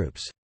tea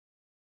groups.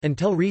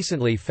 Until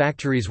recently,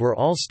 factories were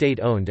all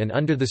state-owned and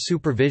under the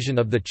supervision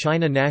of the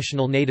China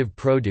National Native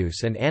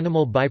Produce and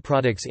Animal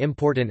Byproducts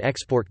Import and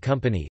Export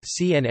Company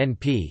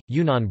 (CNNP),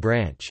 Yunnan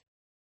branch.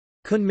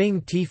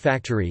 Kunming Tea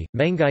Factory,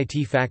 Mengai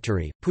Tea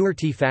Factory, Pu'er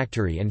Tea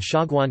Factory and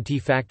Shaguan Tea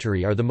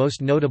Factory are the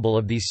most notable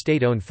of these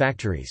state-owned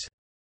factories.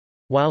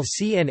 While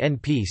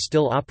CNNP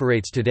still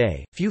operates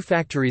today, few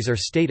factories are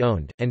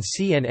state-owned, and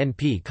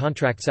CNNP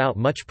contracts out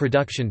much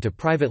production to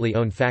privately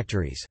owned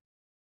factories.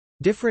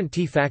 Different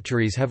tea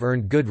factories have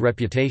earned good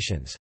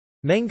reputations.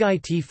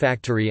 Mengai Tea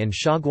Factory and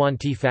Shaguan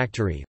Tea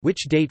Factory,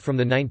 which date from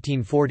the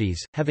 1940s,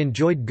 have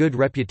enjoyed good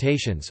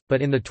reputations,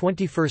 but in the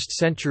 21st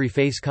century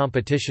face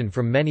competition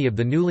from many of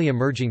the newly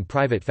emerging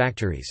private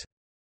factories.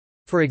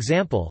 For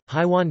example,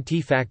 Haiwan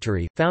Tea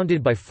Factory,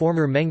 founded by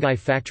former Mengai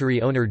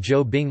factory owner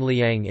Zhou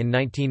Bingliang in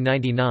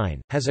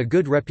 1999, has a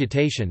good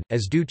reputation,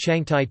 as do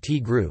Changtai Tea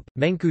Group,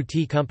 Mengku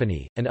Tea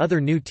Company, and other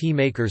new tea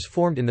makers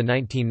formed in the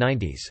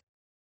 1990s.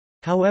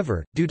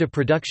 However, due to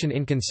production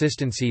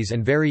inconsistencies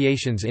and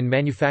variations in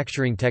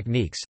manufacturing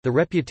techniques, the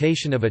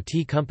reputation of a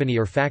tea company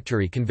or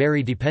factory can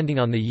vary depending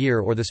on the year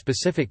or the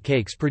specific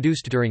cakes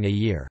produced during a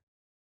year.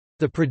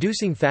 The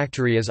producing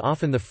factory is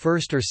often the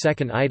first or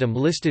second item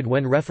listed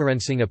when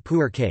referencing a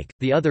pu'er cake,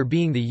 the other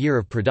being the year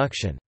of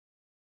production.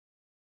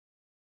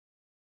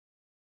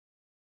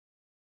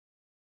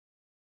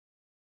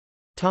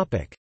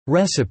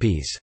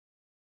 Recipes.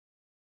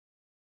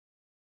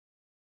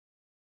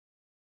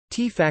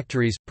 Tea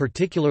factories,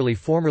 particularly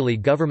formerly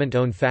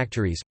government-owned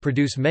factories,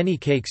 produce many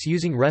cakes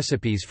using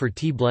recipes for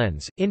tea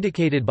blends,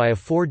 indicated by a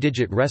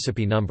 4-digit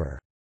recipe number.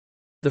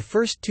 The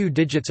first 2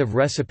 digits of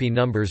recipe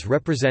numbers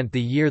represent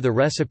the year the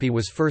recipe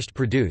was first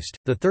produced,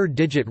 the third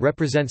digit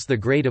represents the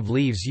grade of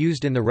leaves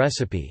used in the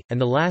recipe,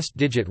 and the last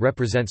digit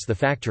represents the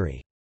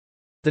factory.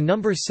 The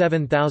number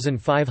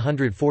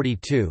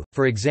 7542,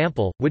 for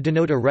example, would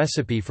denote a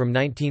recipe from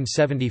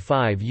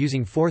 1975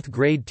 using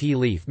 4th-grade tea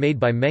leaf made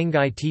by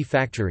Mengai Tea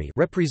Factory,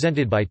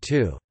 represented by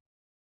 2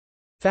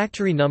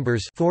 factory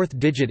numbers, 4th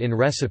digit in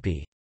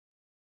recipe.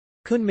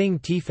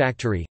 Kunming Tea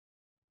Factory,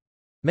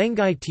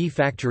 Mengai Tea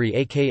Factory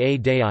aka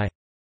Dai,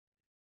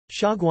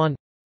 Shaguan,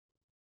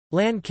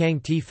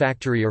 Lankang Tea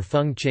Factory or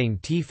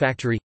Fengcheng Tea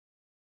Factory,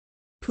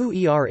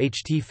 Pu'er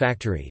Tea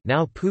Factory,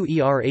 now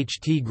Pu'er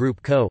Tea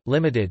Group Co.,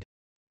 Limited,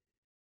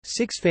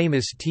 6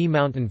 Famous Tea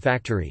Mountain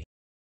Factory,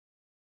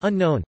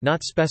 unknown,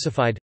 not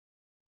specified.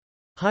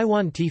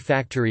 Haiwan Tea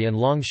Factory and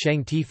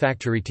Longsheng Tea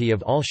Factory. Tea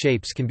of all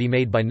shapes can be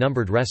made by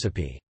numbered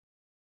recipe.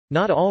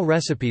 Not all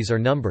recipes are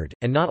numbered,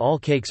 and not all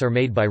cakes are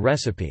made by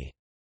recipe.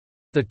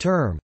 The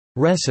term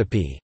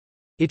recipe,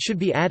 it should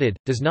be added,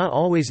 does not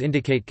always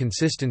indicate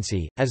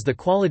consistency, as the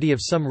quality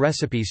of some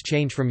recipes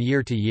change from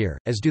year to year,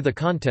 as do the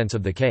contents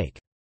of the cake.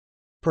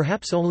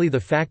 Perhaps only the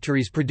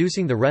factories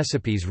producing the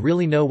recipes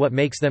really know what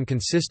makes them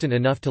consistent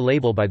enough to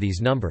label by these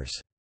numbers.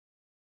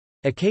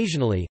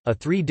 Occasionally, a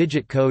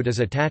 3-digit code is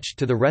attached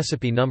to the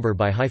recipe number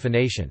by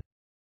hyphenation.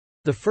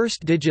 The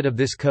first digit of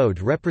this code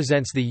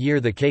represents the year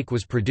the cake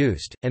was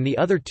produced, and the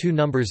other 2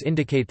 numbers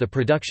indicate the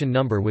production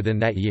number within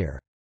that year.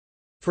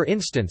 For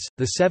instance,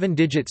 the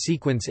 7-digit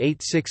sequence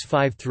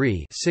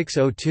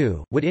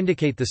 8653-602 would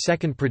indicate the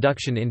second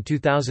production in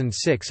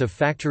 2006 of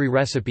factory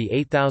recipe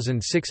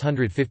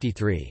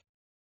 8653.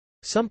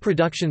 Some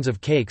productions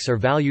of cakes are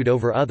valued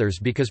over others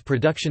because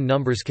production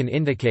numbers can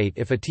indicate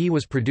if a tea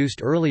was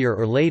produced earlier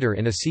or later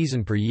in a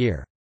season per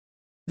year.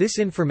 This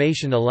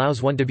information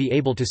allows one to be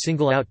able to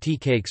single out tea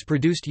cakes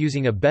produced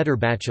using a better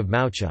batch of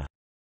Maocha.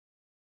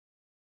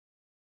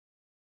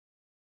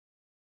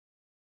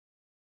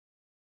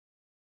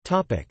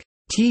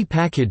 Tea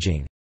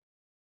packaging.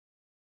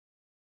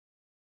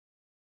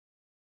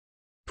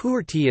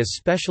 Pu'er tea is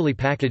specially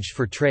packaged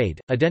for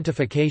trade,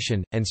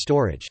 identification, and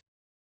storage.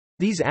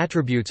 These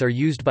attributes are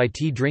used by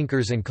tea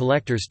drinkers and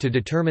collectors to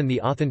determine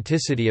the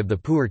authenticity of the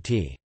pu'er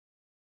tea.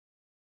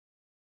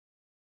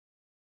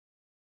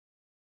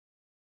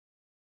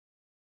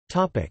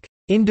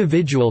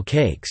 Individual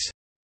cakes.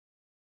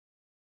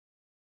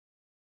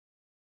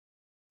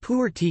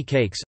 Pu'er tea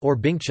cakes, or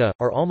bingcha,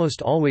 are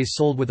almost always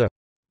sold with a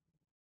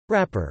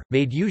wrapper,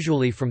 made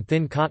usually from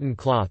thin cotton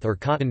cloth or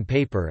cotton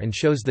paper, and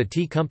shows the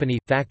tea company,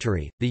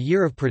 factory, the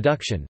year of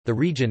production, the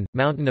region,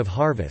 mountain of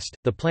harvest,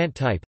 the plant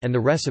type, and the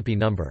recipe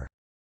number.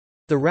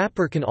 The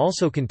wrapper can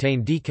also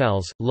contain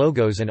decals,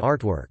 logos and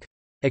artwork.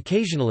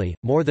 Occasionally,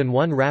 more than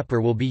one wrapper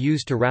will be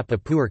used to wrap a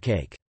pu'er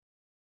cake.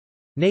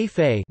 Nei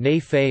fei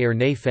or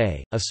nei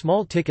fei, a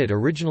small ticket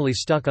originally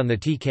stuck on the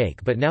tea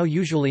cake but now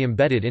usually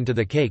embedded into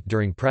the cake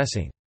during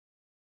pressing.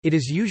 It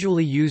is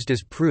usually used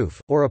as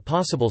proof, or a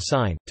possible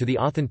sign, to the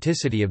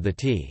authenticity of the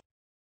tea.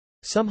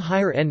 Some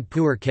higher-end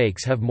pu'er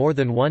cakes have more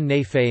than one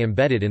nei fei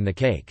embedded in the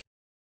cake.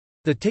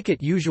 The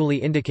ticket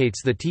usually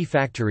indicates the tea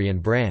factory and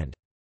brand.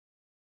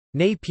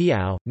 Nei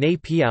piao,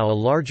 a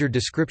larger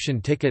description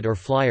ticket or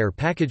flyer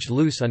packaged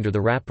loose under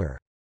the wrapper.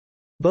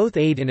 Both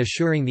aid in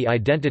assuring the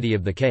identity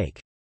of the cake.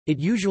 It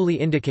usually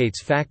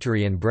indicates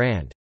factory and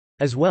brand.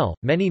 As well,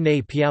 many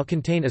nei piao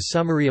contain a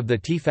summary of the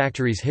tea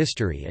factory's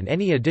history and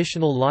any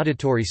additional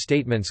laudatory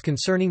statements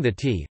concerning the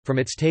tea, from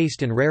its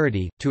taste and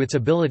rarity, to its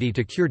ability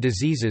to cure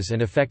diseases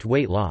and affect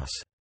weight loss.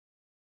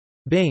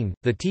 Bing,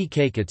 the tea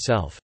cake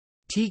itself.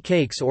 Tea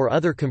cakes or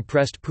other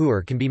compressed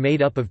pu'er can be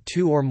made up of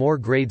 2 or more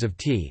grades of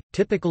tea,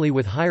 typically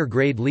with higher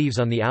grade leaves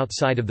on the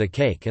outside of the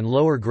cake and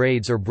lower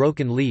grades or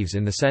broken leaves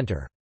in the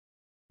center.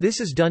 This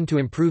is done to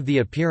improve the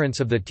appearance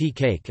of the tea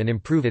cake and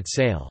improve its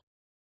sale.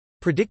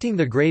 Predicting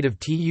the grade of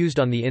tea used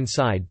on the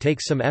inside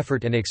takes some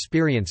effort and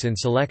experience in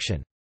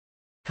selection.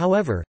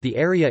 However, the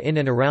area in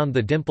and around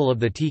the dimple of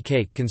the tea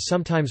cake can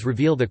sometimes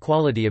reveal the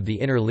quality of the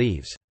inner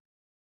leaves.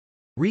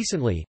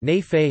 Recently,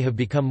 Nei Fei have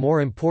become more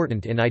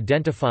important in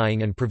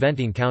identifying and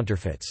preventing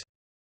counterfeits.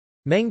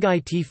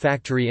 Mengai Tea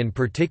Factory in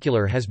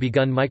particular has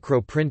begun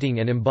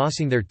micro-printing and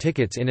embossing their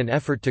tickets in an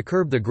effort to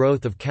curb the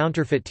growth of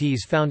counterfeit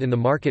teas found in the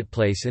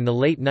marketplace in the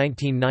late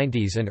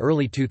 1990s and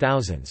early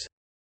 2000s.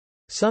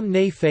 Some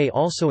Nei Fei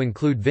also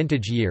include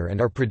vintage year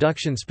and are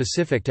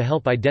production-specific to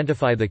help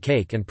identify the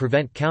cake and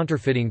prevent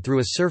counterfeiting through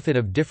a surfeit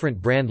of different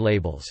brand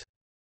labels.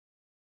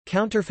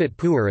 Counterfeit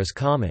pu'er is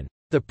common.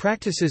 The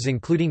practices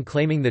including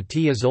claiming the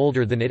tea is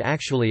older than it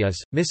actually is,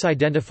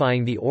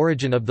 misidentifying the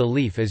origin of the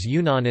leaf as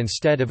Yunnan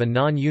instead of a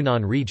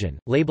non-Yunnan region,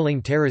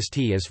 labeling terrace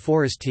tea as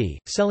forest tea,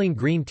 selling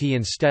green tea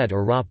instead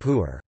or raw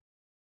pu'er.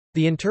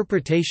 The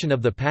interpretation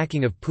of the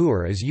packing of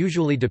pu'er is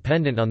usually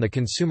dependent on the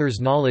consumer's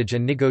knowledge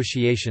and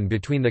negotiation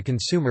between the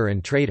consumer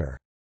and trader.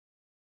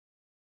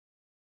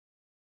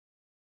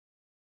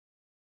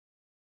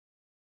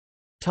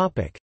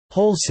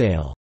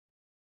 Wholesale.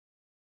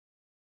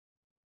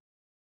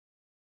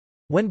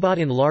 When bought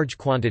in large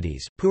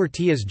quantities, pu'er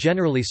tea is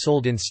generally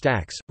sold in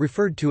stacks,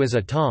 referred to as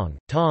a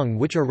tong,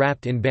 which are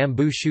wrapped in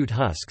bamboo shoot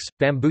husks,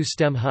 bamboo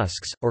stem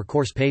husks, or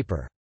coarse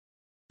paper.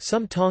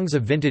 Some tongs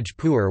of vintage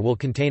pu'er will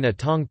contain a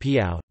tong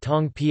piao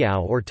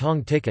or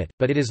tong ticket,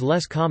 but it is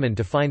less common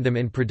to find them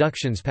in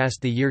productions past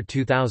the year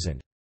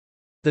 2000.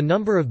 The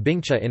number of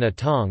bingcha in a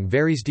tong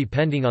varies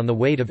depending on the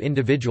weight of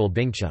individual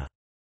bingcha.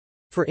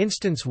 For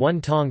instance, one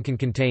tong can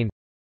contain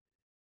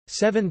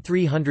 7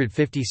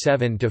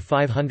 357 to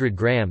 500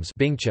 grams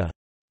bingcha,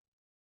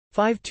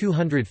 5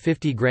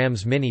 250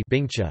 grams mini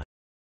bingcha,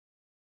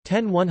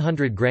 10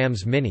 100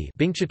 grams mini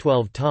bingcha.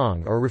 12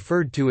 tong are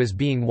referred to as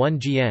being 1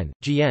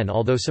 gn,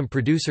 although some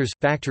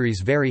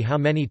factories vary how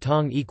many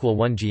tong equal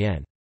 1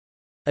 gn.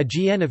 A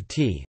gn of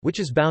tea, which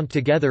is bound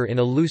together in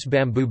a loose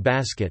bamboo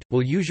basket,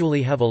 will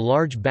usually have a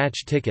large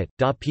batch ticket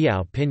da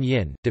piao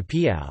pinyin, de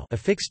piao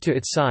affixed to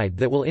its side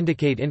that will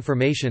indicate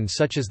information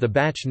such as the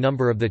batch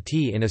number of the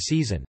tea in a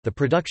season, the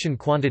production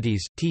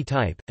quantities, tea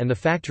type, and the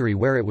factory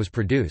where it was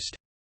produced.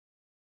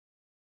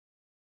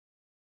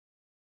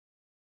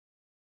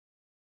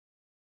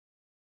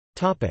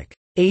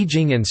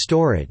 Aging and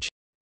storage.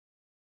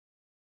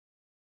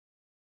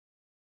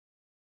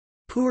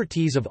 Pu'er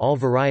teas of all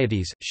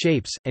varieties,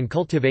 shapes, and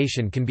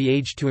cultivation can be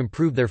aged to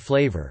improve their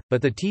flavor,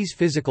 but the tea's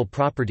physical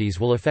properties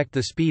will affect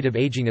the speed of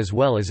aging as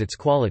well as its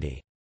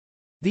quality.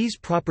 These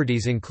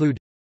properties include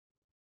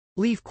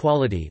leaf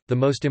quality. The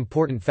most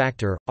important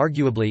factor,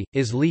 arguably,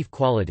 is leaf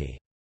quality.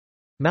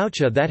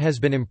 Maocha that has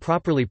been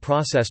improperly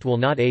processed will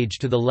not age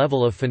to the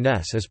level of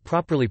finesse as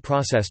properly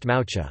processed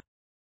maocha.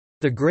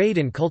 The grade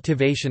and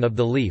cultivation of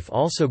the leaf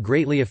also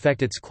greatly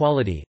affect its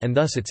quality, and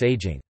thus its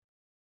aging.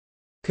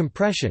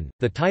 Compression.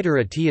 The tighter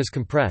a tea is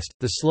compressed,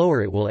 the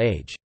slower it will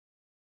age.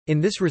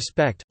 In this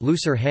respect,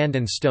 looser hand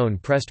and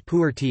stone-pressed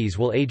pu'er teas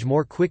will age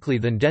more quickly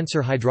than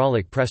denser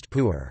hydraulic-pressed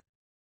pu'er.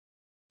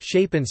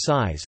 Shape and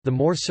size. The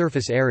more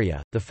surface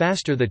area, the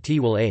faster the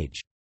tea will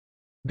age.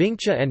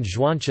 Bingcha and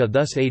zhuancha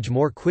thus age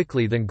more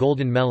quickly than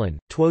golden melon,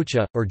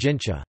 tuocha, or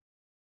jincha.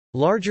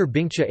 Larger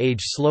bingcha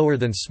age slower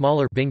than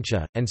smaller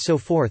bingcha, and so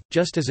forth.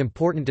 Just as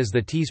important as the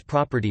tea's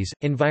properties,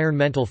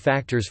 environmental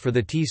factors for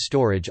the tea's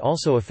storage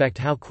also affect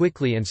how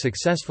quickly and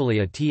successfully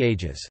a tea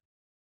ages.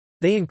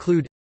 They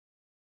include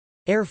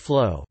air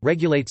flow,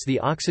 regulates the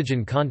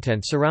oxygen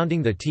content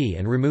surrounding the tea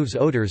and removes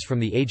odors from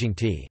the aging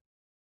tea.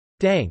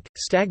 Dank,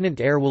 stagnant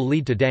air will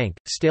lead to dank,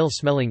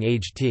 stale-smelling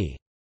aged tea.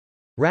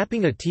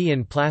 Wrapping a tea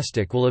in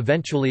plastic will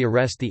eventually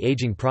arrest the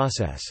aging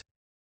process.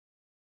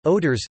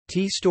 Odors.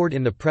 Tea stored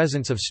in the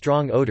presence of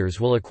strong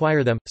odors will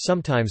acquire them,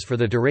 sometimes for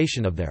the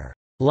duration of their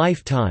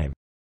lifetime.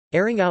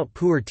 Airing out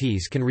pu'er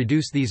teas can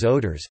reduce these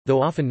odors,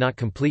 though often not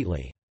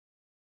completely.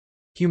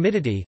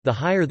 Humidity. The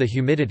higher the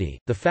humidity,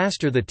 the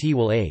faster the tea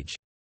will age.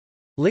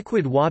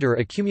 Liquid water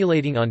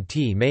accumulating on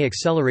tea may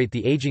accelerate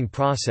the aging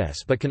process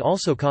but can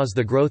also cause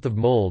the growth of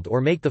mold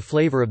or make the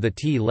flavor of the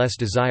tea less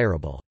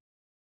desirable.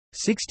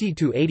 60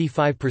 to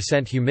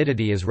 85%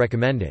 humidity is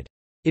recommended.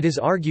 It is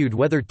argued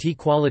whether tea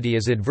quality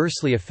is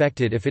adversely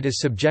affected if it is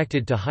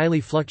subjected to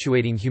highly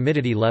fluctuating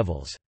humidity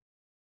levels.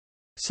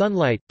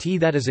 Sunlight. Tea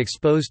that is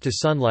exposed to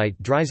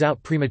sunlight dries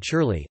out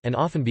prematurely, and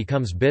often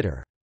becomes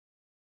bitter.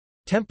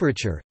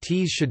 Temperature.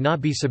 Teas should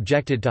not be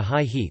subjected to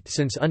high heat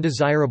since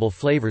undesirable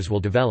flavors will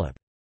develop.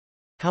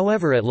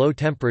 However, at low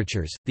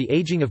temperatures, the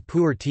aging of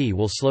pu'er tea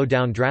will slow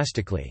down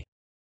drastically.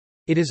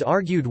 It is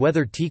argued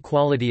whether tea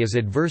quality is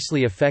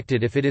adversely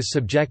affected if it is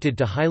subjected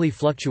to highly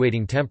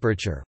fluctuating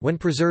temperature. When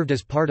preserved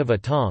as part of a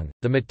tong,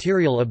 the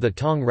material of the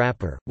tong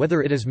wrapper,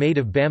 whether it is made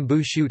of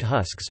bamboo shoot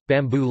husks,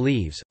 bamboo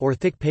leaves, or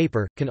thick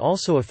paper, can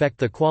also affect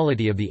the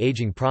quality of the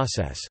aging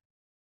process.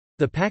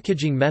 The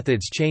packaging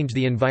methods change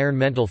the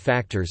environmental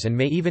factors and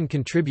may even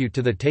contribute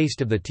to the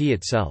taste of the tea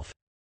itself.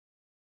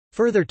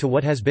 Further to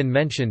what has been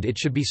mentioned, it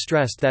should be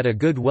stressed that a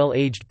good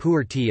well-aged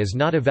Pu'er tea is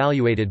not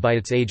evaluated by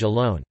its age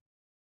alone.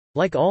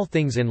 Like all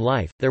things in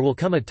life, there will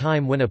come a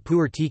time when a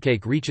Pu'er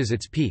teacake reaches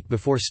its peak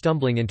before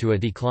stumbling into a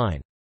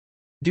decline.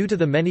 Due to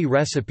the many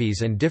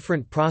recipes and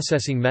different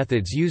processing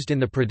methods used in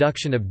the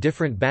production of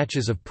different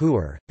batches of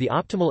Pu'er, the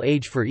optimal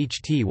age for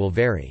each tea will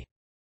vary.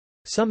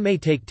 Some may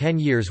take 10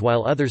 years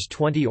while others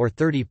 20 or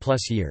 30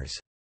 plus years.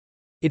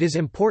 It is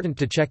important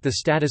to check the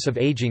status of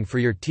aging for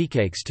your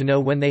teacakes to know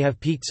when they have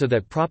peaked so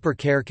that proper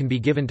care can be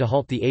given to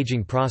halt the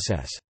aging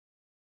process.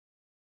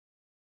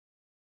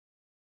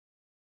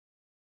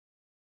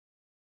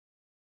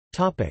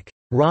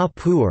 Raw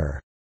Pu'er.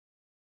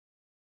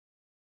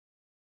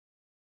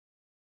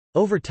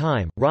 Over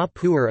time, raw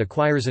Pu'er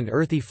acquires an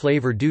earthy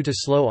flavor due to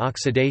slow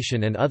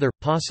oxidation and other,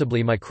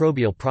 possibly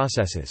microbial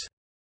processes.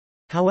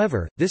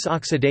 However, this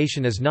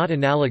oxidation is not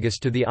analogous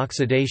to the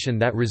oxidation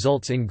that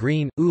results in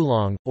green,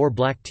 oolong, or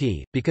black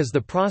tea, because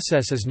the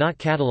process is not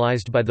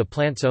catalyzed by the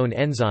plant's own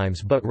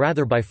enzymes but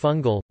rather by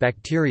fungal,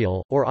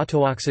 bacterial, or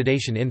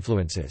autooxidation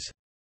influences.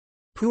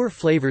 Pu'er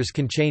flavors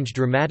can change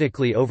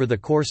dramatically over the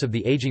course of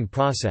the aging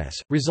process,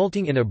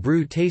 resulting in a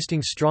brew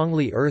tasting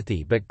strongly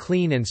earthy but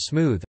clean and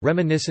smooth,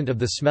 reminiscent of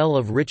the smell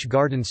of rich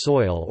garden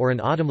soil or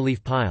an autumn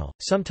leaf pile,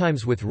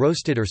 sometimes with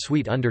roasted or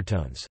sweet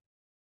undertones.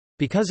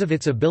 Because of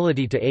its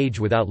ability to age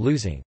without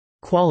losing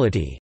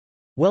quality,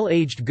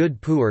 well-aged good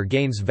Pu'er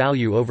gains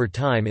value over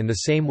time in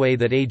the same way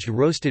that aged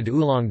roasted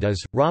oolong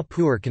does. Raw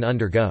Pu'er can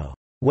undergo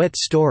wet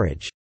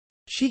storage,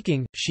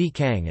 shiking,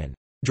 shi-kang, and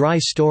dry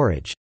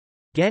storage,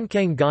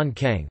 gankang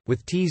gon-kang,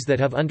 with teas that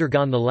have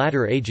undergone the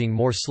latter aging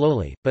more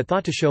slowly, but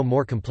thought to show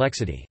more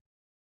complexity.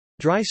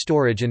 Dry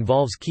storage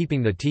involves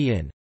keeping the tea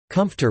in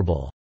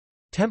comfortable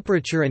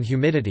temperature and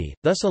humidity,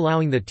 thus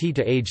allowing the tea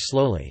to age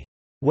slowly.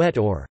 Wet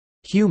or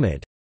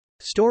humid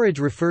storage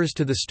refers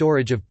to the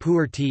storage of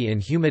Pu'er tea in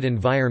humid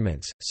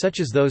environments, such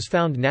as those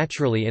found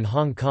naturally in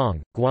Hong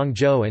Kong,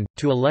 Guangzhou and,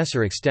 to a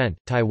lesser extent,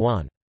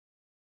 Taiwan.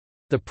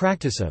 The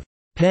practice of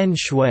pen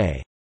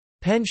shui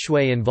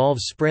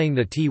involves spraying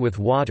the tea with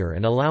water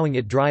and allowing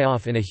it dry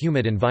off in a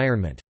humid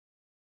environment.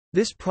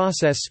 This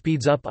process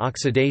speeds up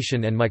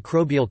oxidation and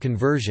microbial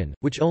conversion,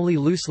 which only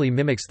loosely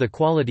mimics the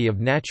quality of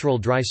natural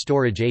dry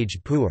storage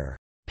aged Pu'er.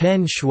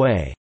 Pen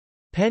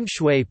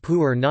shui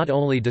Pu'er not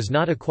only does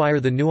not acquire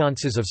the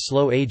nuances of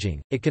slow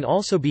aging, it can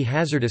also be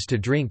hazardous to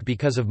drink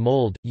because of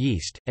mold,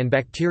 yeast, and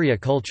bacteria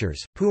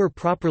cultures. Pu'er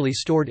properly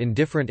stored in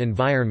different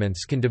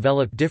environments can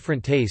develop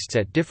different tastes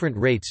at different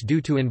rates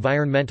due to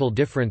environmental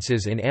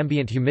differences in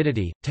ambient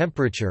humidity,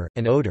 temperature,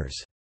 and odors.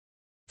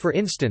 For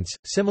instance,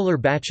 similar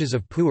batches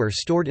of Pu'er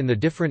stored in the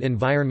different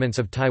environments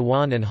of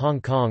Taiwan and Hong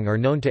Kong are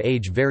known to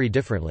age very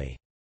differently.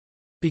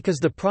 Because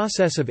the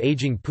process of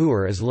aging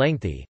Pu'er is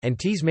lengthy, and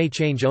teas may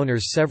change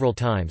owners several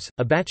times,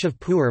 a batch of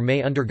Pu'er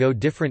may undergo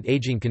different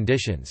aging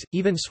conditions,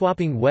 even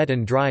swapping wet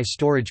and dry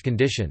storage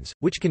conditions,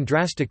 which can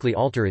drastically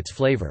alter its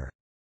flavor.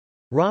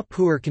 Raw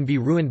Pu'er can be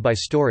ruined by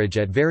storage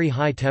at very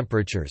high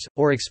temperatures,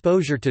 or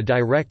exposure to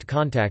direct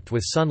contact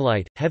with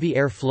sunlight, heavy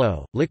air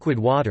flow, liquid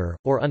water,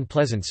 or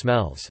unpleasant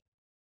smells.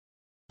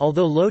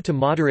 Although low to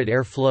moderate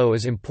air flow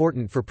is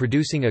important for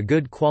producing a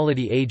good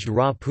quality aged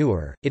raw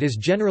Pu'er, it is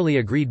generally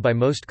agreed by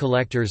most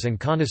collectors and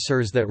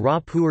connoisseurs that raw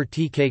Pu'er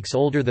tea cakes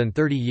older than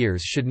 30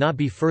 years should not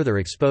be further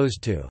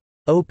exposed to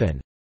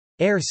open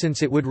air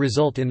since it would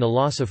result in the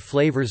loss of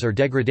flavors or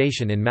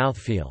degradation in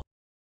mouthfeel.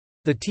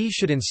 The tea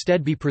should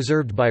instead be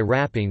preserved by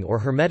wrapping or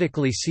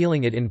hermetically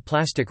sealing it in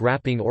plastic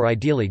wrapping or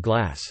ideally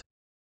glass.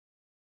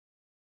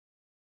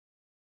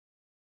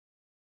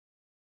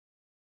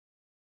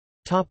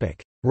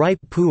 Ripe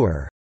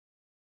Pu'er.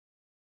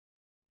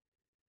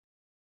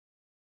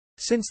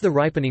 Since the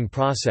ripening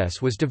process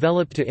was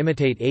developed to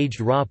imitate aged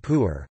raw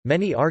Pu'er,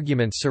 many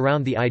arguments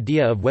surround the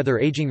idea of whether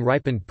aging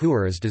ripened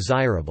Pu'er is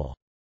desirable.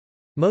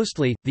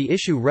 Mostly, the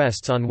issue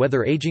rests on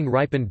whether aging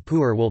ripened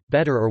Pu'er will,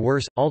 better or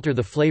worse, alter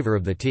the flavor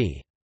of the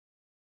tea.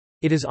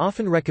 It is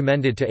often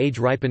recommended to age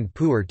ripened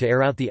Pu'er to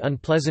air out the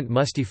unpleasant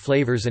musty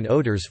flavors and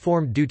odors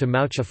formed due to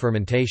Imaocha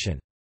fermentation.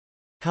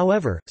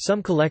 However,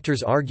 some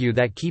collectors argue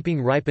that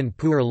keeping ripened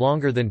Pu'er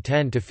longer than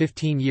 10 to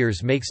 15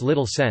 years makes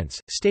little sense,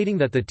 stating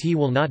that the tea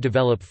will not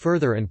develop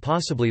further and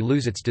possibly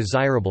lose its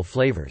desirable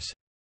flavors.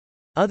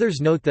 Others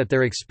note that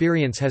their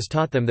experience has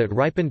taught them that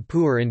ripened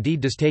Pu'er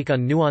indeed does take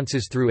on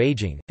nuances through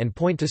aging, and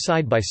point to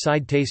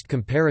side-by-side taste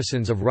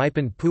comparisons of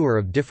ripened Pu'er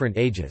of different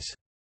ages.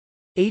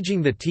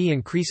 Aging the tea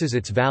increases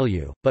its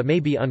value, but may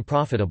be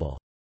unprofitable.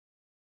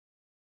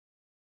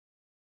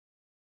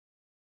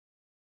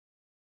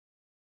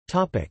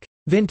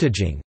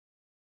 Vintaging.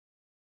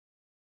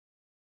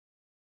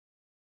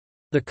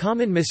 The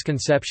common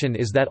misconception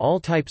is that all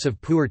types of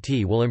Pu'er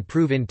tea will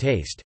improve in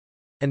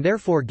taste—and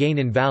therefore gain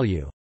in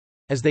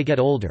value—as they get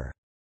older.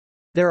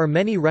 There are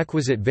many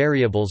requisite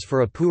variables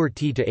for a Pu'er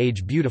tea to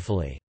age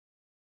beautifully.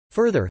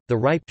 Further, the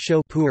ripe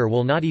show Pu'er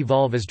will not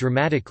evolve as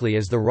dramatically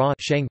as the raw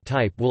sheng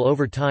type will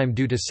over time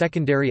due to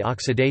secondary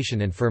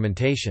oxidation and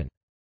fermentation.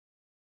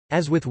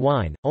 As with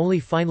wine,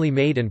 only finely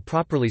made and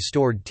properly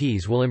stored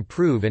teas will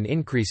improve and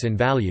increase in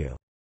value.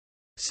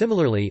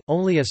 Similarly,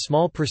 only a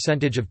small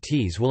percentage of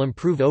teas will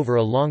improve over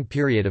a long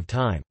period of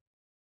time.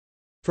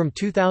 From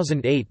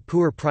 2008,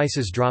 Pu'er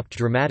prices dropped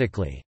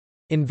dramatically.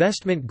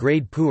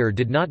 Investment-grade Pu'er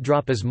did not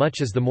drop as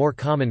much as the more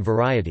common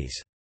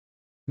varieties.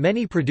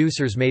 Many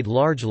producers made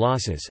large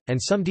losses,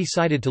 and some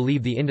decided to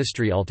leave the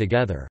industry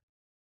altogether.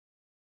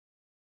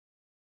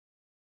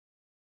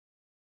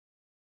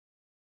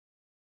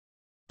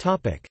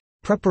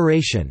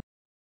 Preparation.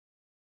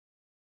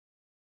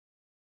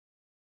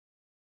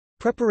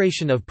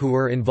 Preparation of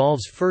pu'er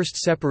involves first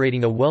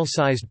separating a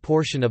well-sized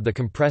portion of the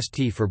compressed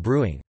tea for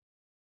brewing.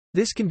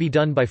 This can be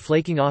done by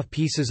flaking off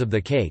pieces of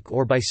the cake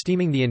or by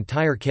steaming the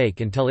entire cake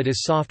until it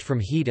is soft from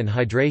heat and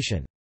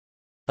hydration.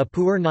 A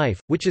pu'er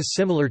knife, which is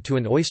similar to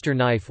an oyster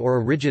knife or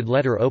a rigid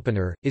letter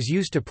opener, is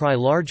used to pry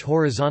large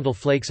horizontal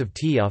flakes of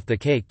tea off the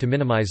cake to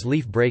minimize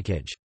leaf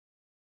breakage.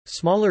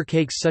 Smaller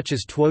cakes such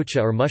as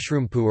tuocha or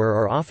mushroom pu'er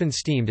are often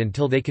steamed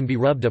until they can be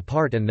rubbed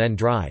apart and then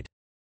dried.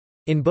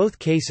 In both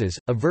cases,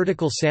 a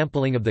vertical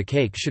sampling of the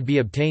cake should be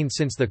obtained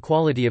since the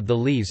quality of the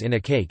leaves in a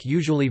cake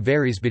usually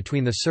varies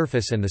between the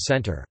surface and the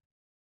center.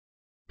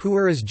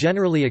 Pu'er is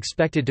generally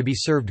expected to be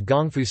served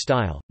gongfu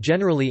style,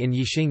 generally in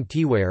yixing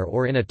teaware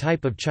or in a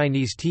type of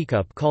Chinese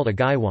teacup called a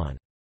gaiwan.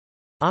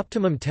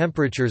 Optimum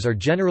temperatures are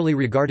generally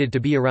regarded to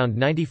be around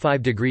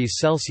 95 degrees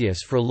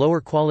Celsius for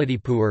lower quality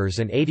pu'ers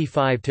and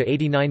 85 to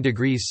 89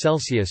 degrees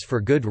Celsius for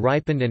good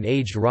ripened and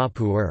aged raw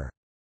pu'er.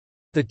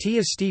 The tea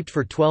is steeped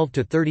for 12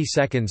 to 30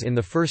 seconds in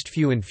the first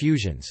few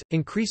infusions,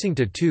 increasing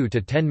to 2 to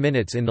 10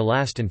 minutes in the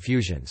last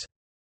infusions.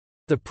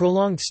 The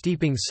prolonged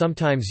steeping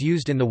sometimes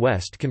used in the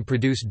West can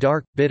produce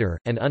dark, bitter,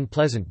 and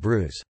unpleasant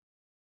brews.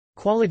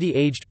 Quality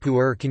aged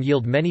pu'er can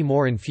yield many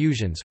more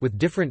infusions, with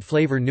different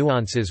flavor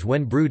nuances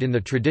when brewed in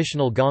the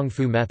traditional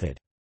gongfu method.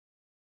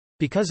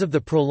 Because of the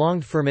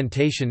prolonged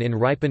fermentation in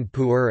ripened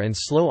pu'er and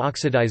slow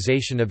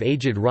oxidization of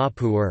aged raw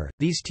pu'er,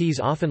 these teas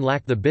often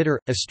lack the bitter,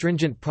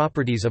 astringent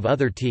properties of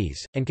other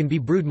teas, and can be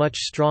brewed much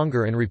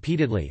stronger and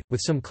repeatedly,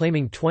 with some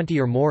claiming 20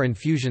 or more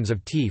infusions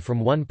of tea from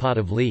one pot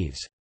of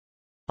leaves.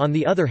 On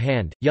the other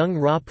hand, young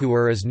raw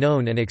pu'er is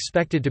known and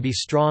expected to be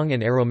strong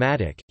and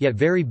aromatic, yet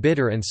very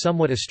bitter and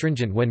somewhat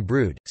astringent when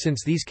brewed,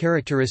 since these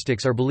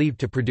characteristics are believed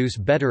to produce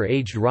better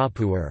aged raw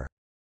pu'er.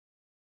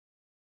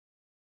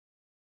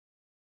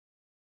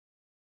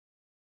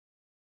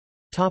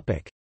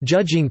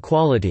 Judging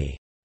quality.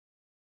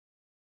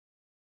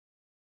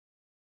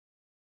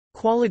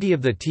 Quality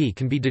of the tea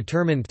can be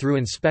determined through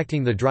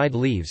inspecting the dried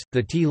leaves,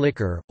 the tea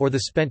liquor, or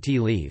the spent tea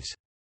leaves.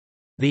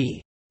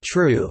 The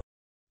true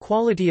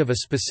quality of a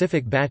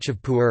specific batch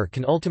of pu'er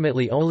can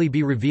ultimately only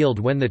be revealed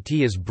when the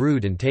tea is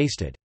brewed and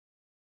tasted.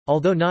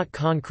 Although not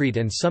concrete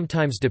and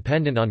sometimes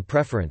dependent on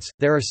preference,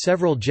 there are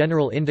several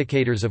general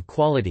indicators of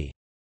quality.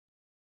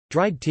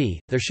 Dried tea,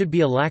 there should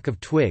be a lack of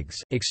twigs,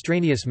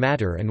 extraneous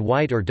matter and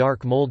white or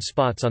dark mold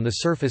spots on the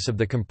surface of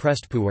the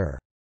compressed pu'er.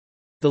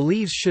 The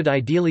leaves should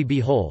ideally be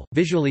whole,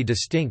 visually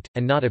distinct,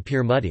 and not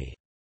appear muddy.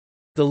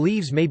 The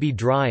leaves may be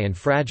dry and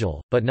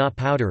fragile, but not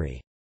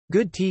powdery.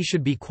 Good tea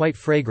should be quite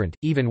fragrant,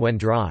 even when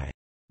dry.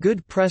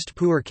 Good pressed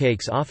pu'er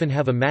cakes often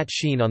have a matte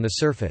sheen on the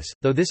surface,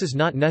 though this is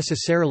not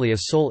necessarily a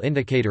sole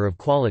indicator of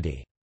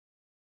quality.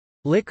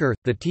 Liquor,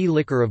 the tea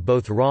liquor of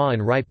both raw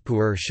and ripe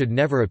pu'er should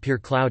never appear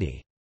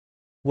cloudy.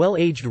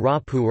 Well-aged raw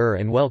pu'er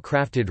and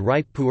well-crafted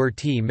ripe pu'er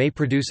tea may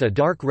produce a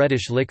dark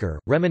reddish liquor,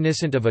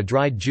 reminiscent of a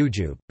dried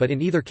jujube, but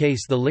in either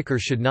case the liquor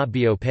should not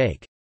be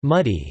opaque,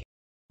 muddy,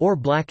 or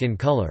black in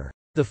color.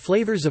 The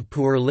flavors of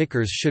pu'er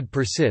liquors should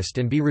persist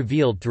and be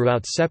revealed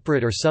throughout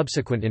separate or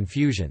subsequent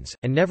infusions,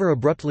 and never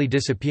abruptly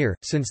disappear,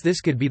 since this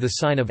could be the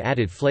sign of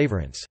added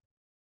flavorants.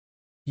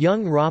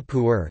 Young raw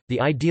pu'er, the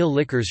ideal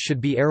liquors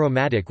should be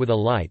aromatic with a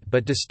light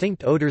but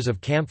distinct odors of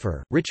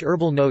camphor, rich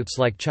herbal notes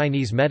like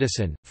Chinese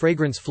medicine,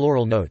 fragrance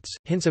floral notes,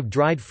 hints of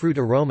dried fruit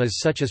aromas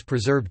such as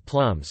preserved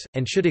plums,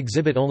 and should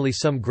exhibit only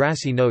some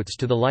grassy notes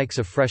to the likes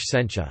of fresh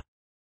sencha.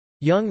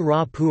 Young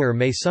raw pu'er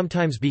may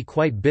sometimes be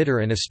quite bitter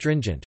and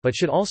astringent, but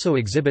should also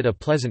exhibit a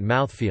pleasant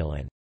mouthfeel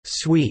and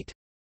sweet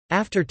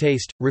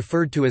aftertaste,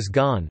 referred to as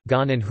gan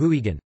and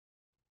huigan.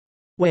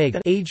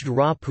 Aged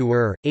raw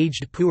pu'er.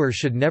 Aged pu'er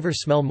should never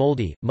smell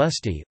moldy,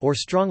 musty, or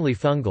strongly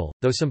fungal,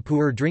 though some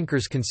pu'er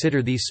drinkers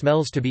consider these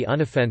smells to be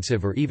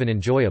unoffensive or even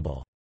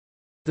enjoyable.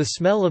 The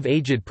smell of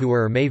aged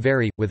pu'er may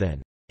vary, with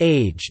an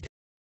aged,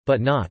 but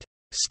not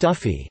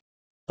stuffy,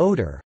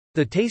 odor.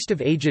 The taste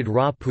of aged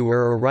raw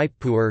pu'er or ripe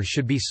pu'er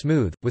should be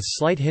smooth, with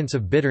slight hints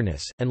of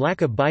bitterness, and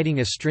lack a biting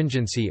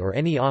astringency or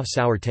any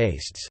off-sour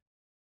tastes.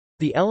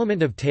 The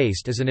element of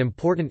taste is an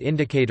important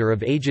indicator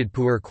of aged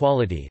pu'er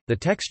quality. The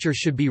texture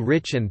should be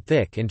rich and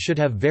thick and should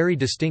have very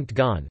distinct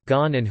gan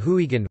and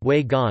huigan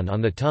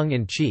on the tongue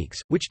and cheeks,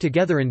 which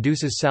together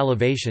induces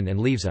salivation and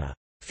leaves a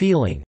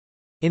feeling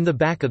in the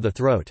back of the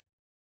throat.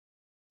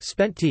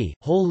 Spent tea,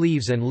 whole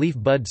leaves and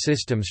leaf bud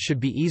systems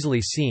should be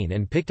easily seen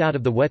and picked out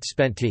of the wet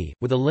spent tea,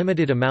 with a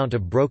limited amount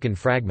of broken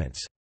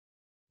fragments.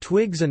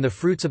 Twigs and the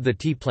fruits of the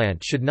tea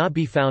plant should not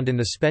be found in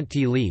the spent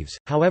tea leaves,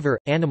 however,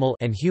 animal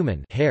and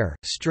human hair,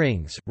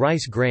 strings,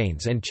 rice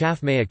grains and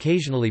chaff may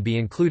occasionally be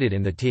included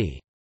in the tea.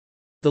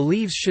 The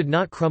leaves should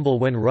not crumble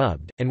when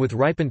rubbed, and with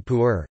ripened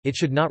pu'er, it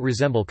should not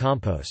resemble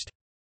compost.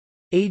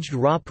 Aged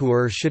raw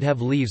pu'er should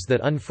have leaves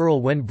that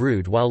unfurl when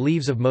brewed, while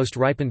leaves of most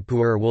ripened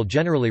pu'er will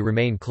generally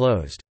remain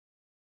closed.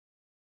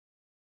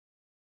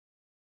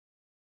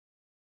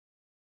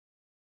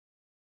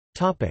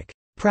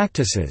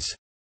 Practices.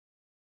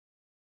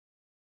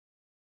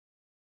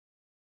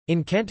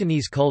 In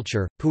Cantonese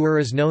culture, pu'er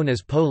is known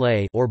as po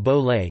lei or bo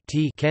lei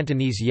tea,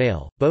 Cantonese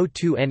yale, bo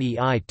tu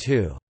nei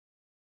tu.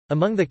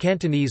 Among the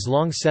Cantonese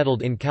long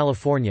settled in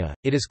California,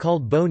 it is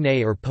called bo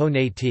nei or po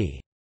nei tea.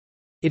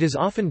 It is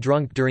often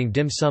drunk during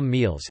dim sum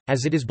meals,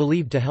 as it is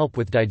believed to help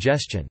with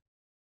digestion.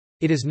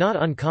 It is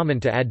not uncommon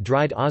to add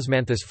dried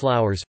osmanthus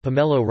flowers,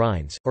 pomelo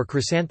rinds, or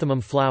chrysanthemum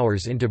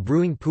flowers into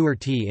brewing pu'er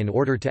tea in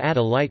order to add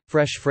a light,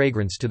 fresh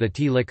fragrance to the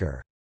tea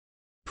liquor.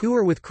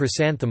 Pu'er with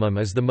chrysanthemum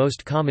is the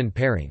most common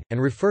pairing,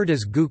 and referred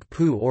as guk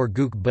pu or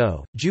guk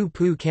bo, ju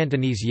pu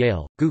Cantonese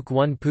yale, guk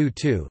 1 pu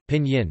 2,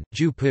 pinyin,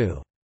 ju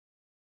pu.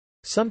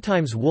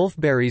 Sometimes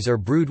wolfberries are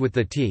brewed with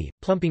the tea,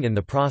 plumping in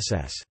the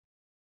process.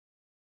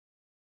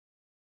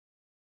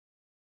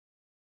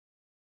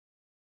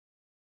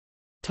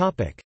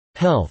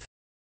 Health.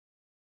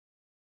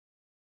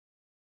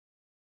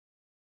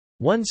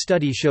 One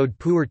study showed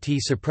pu'er tea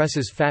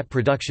suppresses fat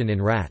production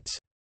in rats.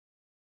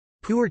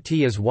 Pu'er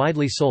tea is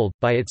widely sold,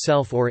 by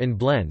itself or in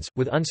blends,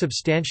 with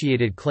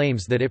unsubstantiated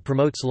claims that it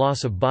promotes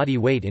loss of body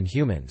weight in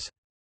humans.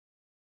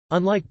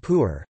 Unlike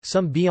pu'er,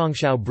 some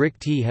biangshao brick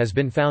tea has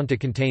been found to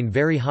contain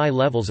very high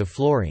levels of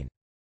fluorine.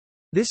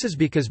 This is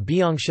because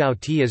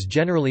biangshao tea is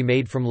generally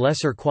made from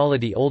lesser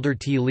quality older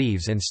tea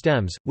leaves and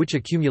stems, which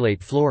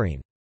accumulate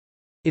fluorine.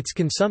 Its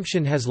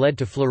consumption has led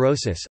to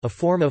fluorosis, a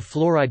form of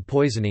fluoride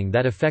poisoning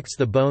that affects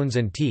the bones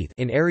and teeth,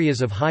 in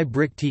areas of high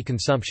brick tea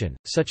consumption,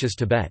 such as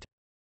Tibet.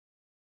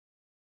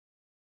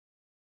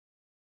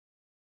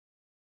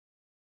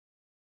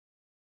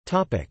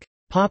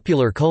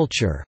 Popular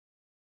culture.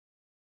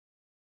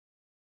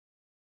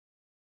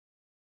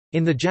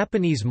 In the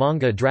Japanese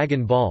manga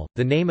Dragon Ball,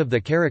 the name of the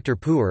character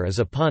Pu'er is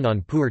a pun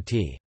on pu'er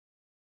tea.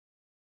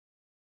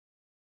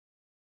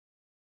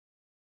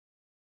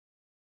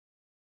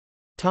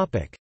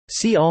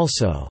 See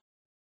also: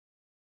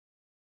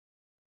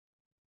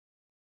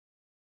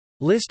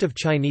 List of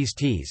Chinese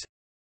teas.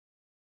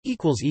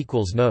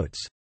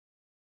 Notes